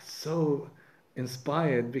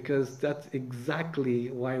inspired, because that's exactly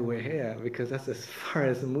why we're here, because that's as far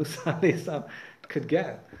as Musa alayhi salam could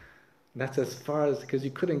get. That's as far as, because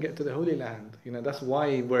you couldn't get to the Holy Land. That's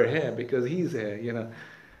why we're here, because he's here,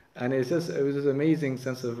 And it was just an amazing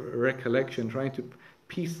sense of recollection, trying to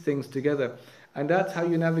piece things together. And that's how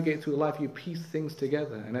you navigate through life. You piece things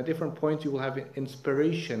together. And at different points you will have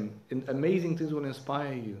inspiration. Amazing things will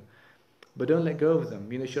inspire you. But don't let go of them.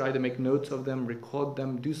 You should either make notes of them, record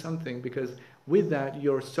them, do something, because with that,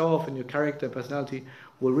 yourself and your character, personality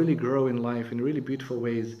will really grow in life in really beautiful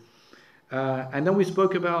ways. And then we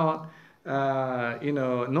spoke about,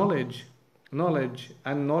 knowledge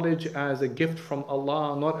as a gift from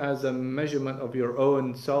Allah, not as a measurement of your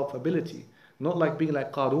own self-ability. Not like being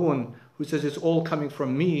like Qarun, who says it's all coming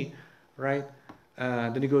from me, right?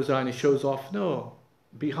 Then he goes on and he shows off. No,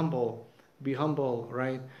 be humble,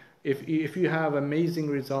 right? If you have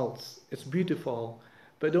amazing results, it's beautiful,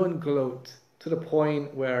 but don't gloat to the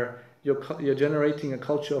point where you're generating a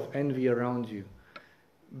culture of envy around you.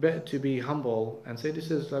 Better to be humble and say,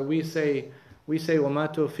 this is like we say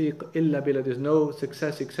وَمَا تَوْفِيقْ إِلَّا بِاللَّهِ. There's no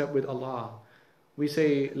success except with Allah. We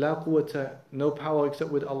say لَا قُوَّةَ, no power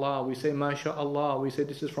except with Allah. We say مَا شَاء Allah. We say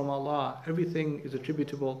this is from Allah. Everything is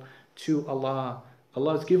attributable to Allah.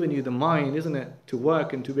 Allah has given you the mind, isn't it, to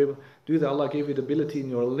work and to be able to do that. Allah gave you the ability in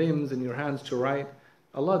your limbs and your hands to write.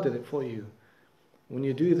 Allah did it for you. When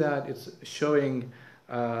you do that, it's showing,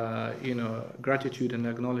 gratitude and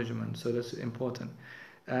acknowledgement. So that's important.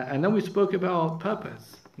 And then we spoke about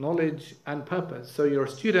purpose, knowledge and purpose. So your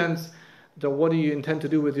students, what do you intend to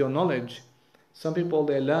do with your knowledge? Some people,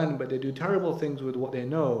 they learn, but they do terrible things with what they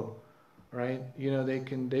know, right?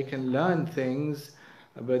 They can learn things,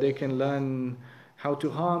 but they can learn how to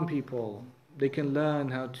harm people. They can learn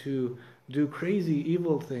how to do crazy,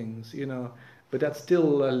 evil things, but that's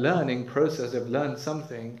still a learning process. They've learned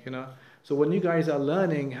something, So when you guys are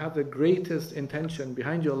learning, have the greatest intention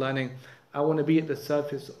behind your learning. I want to be at the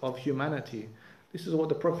surface of humanity. This is what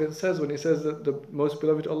the Prophet says when he says that the most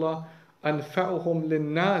beloved Allah, anfa'uhum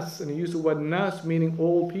linnas, and he used the word nas, meaning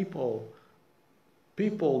all people.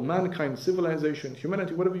 People, mankind, civilization,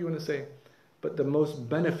 humanity, whatever you want to say, but the most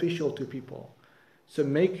beneficial to people. So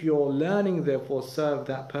make your learning therefore serve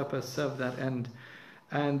that purpose, serve that end.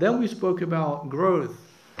 And then we spoke about growth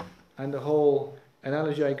and the whole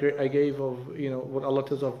analogy I gave of what Allah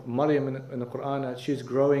tells of Maryam in the Quran, that she's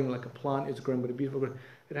growing like a plant is growing, but a beautiful growth.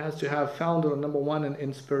 It has to have founded on, number one, an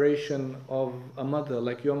inspiration of a mother,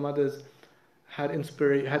 like your mothers had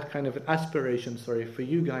kind of an aspiration, for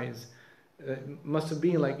you guys. It must have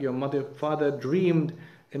been like your father dreamed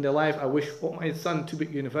in their life, I wish for my son to be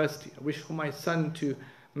at university, I wish for my son to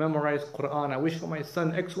memorize Quran, I wish for my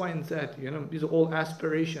son X, Y, and Z. These are all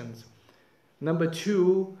aspirations. Number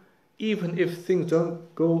two, even if things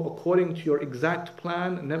don't go according to your exact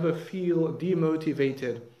plan, never feel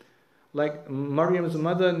demotivated. Like Maryam's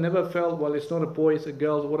mother never felt, well, it's not a boy, it's a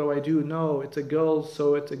girl, what do I do? No, it's a girl,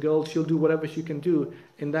 so it's a girl, she'll do whatever she can do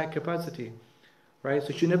in that capacity. Right?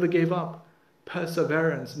 So she never gave up.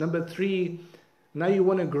 Perseverance. Number three, now you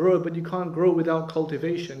want to grow, but you can't grow without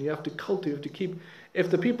cultivation. You have to cultivate, to keep. If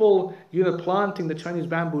the people, planting the Chinese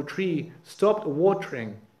bamboo tree stopped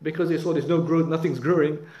watering because they saw there's no growth, nothing's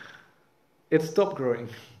growing, it stopped growing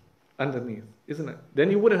underneath, isn't it?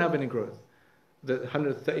 Then you wouldn't have any growth. The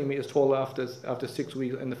 130 meters tall after 6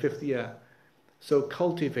 weeks in the 5th year. So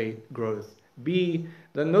cultivate growth. Then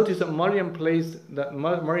notice that Maryam's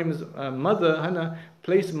mother Hannah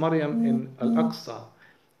placed Maryam in Al-Aqsa,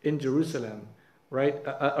 in Jerusalem, right,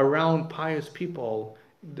 around pious people.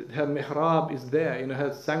 Her mihrab is there,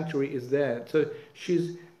 her sanctuary is there. So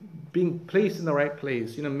she's being placed in the right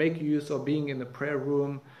place. Make use of being in the prayer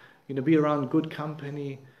room. Be around good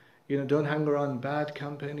company. Don't hang around bad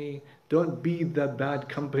company. Don't be the bad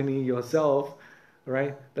company yourself,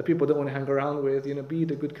 right? That people don't want to hang around with. Be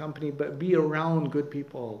the good company, but be around good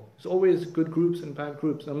people. There's always good groups and bad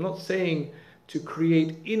groups. I'm not saying to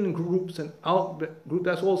create in groups and out groups.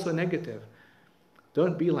 That's also negative.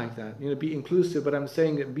 Don't be like that. Be inclusive, but I'm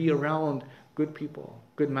saying that be around good people,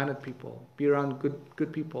 good-mannered people. Be around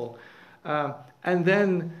good people. And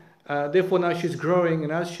then, therefore, now she's growing.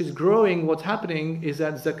 And as she's growing, what's happening is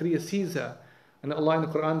that Zakaria sees her. And Allah in the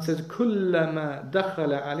Quran says, كُلَّمَا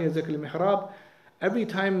دَخَلَ عَلَيْهَا زَكَرِيَّا الْمِحْرَابِ. Every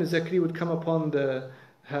time Zakaria would come upon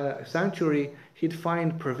her sanctuary, he'd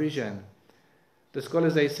find provision. The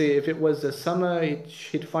scholars, they say, if it was the summer,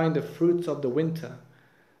 he'd find the fruits of the winter.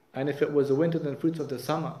 And if it was the winter, then the fruits of the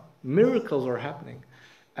summer. Miracles are happening.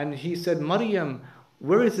 And he said, Maryam,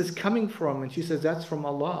 where is this coming from? And she says, that's from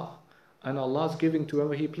Allah. And Allah's giving to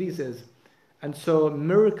whoever He pleases. And so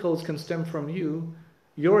miracles can stem from you.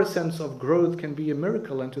 Your sense of growth can be a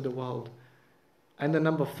miracle unto the world. And the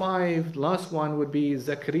number 5, last one would be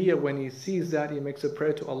Zakaria. When he sees that, he makes a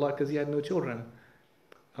prayer to Allah because he had no children.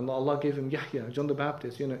 And Allah gave him Yahya, John the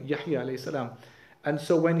Baptist, Yahya alayhi salam. And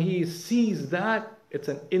so when he sees that, it's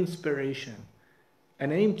an inspiration.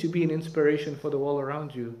 And aim to be an inspiration for the world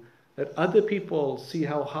around you. That other people see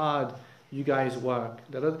how hard you guys work.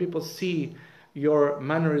 That other people see your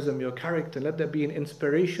mannerism, your character. Let that be an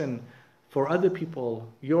inspiration for other people,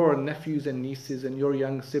 your nephews and nieces and your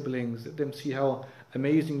young siblings. Let them see how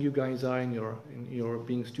amazing you guys are in your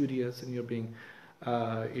being studious and your being,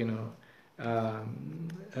 and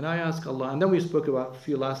I ask Allah. And then we spoke about a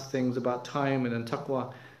few last things about time and then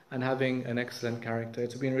taqwa and having an excellent character.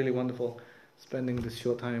 It's been really wonderful spending this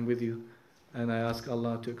short time with you. And I ask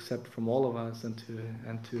Allah to accept from all of us and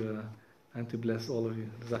to bless all of you.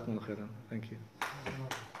 Jazakumullah khairan. Thank you.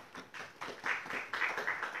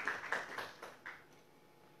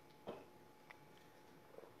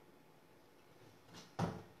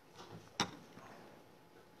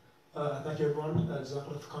 Thank you everyone,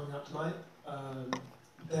 Jazakallah for coming out tonight.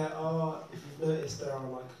 There are, if you've noticed, there are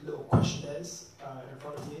like little questionnaires in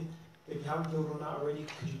front of you. If you haven't filled them out already,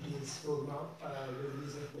 could you please fill them out? We'll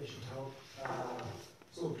use information to help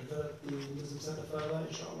sort of develop the Muslim Center further,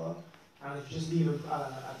 inshallah. And if you just leave them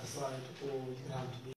at the side, or you can have them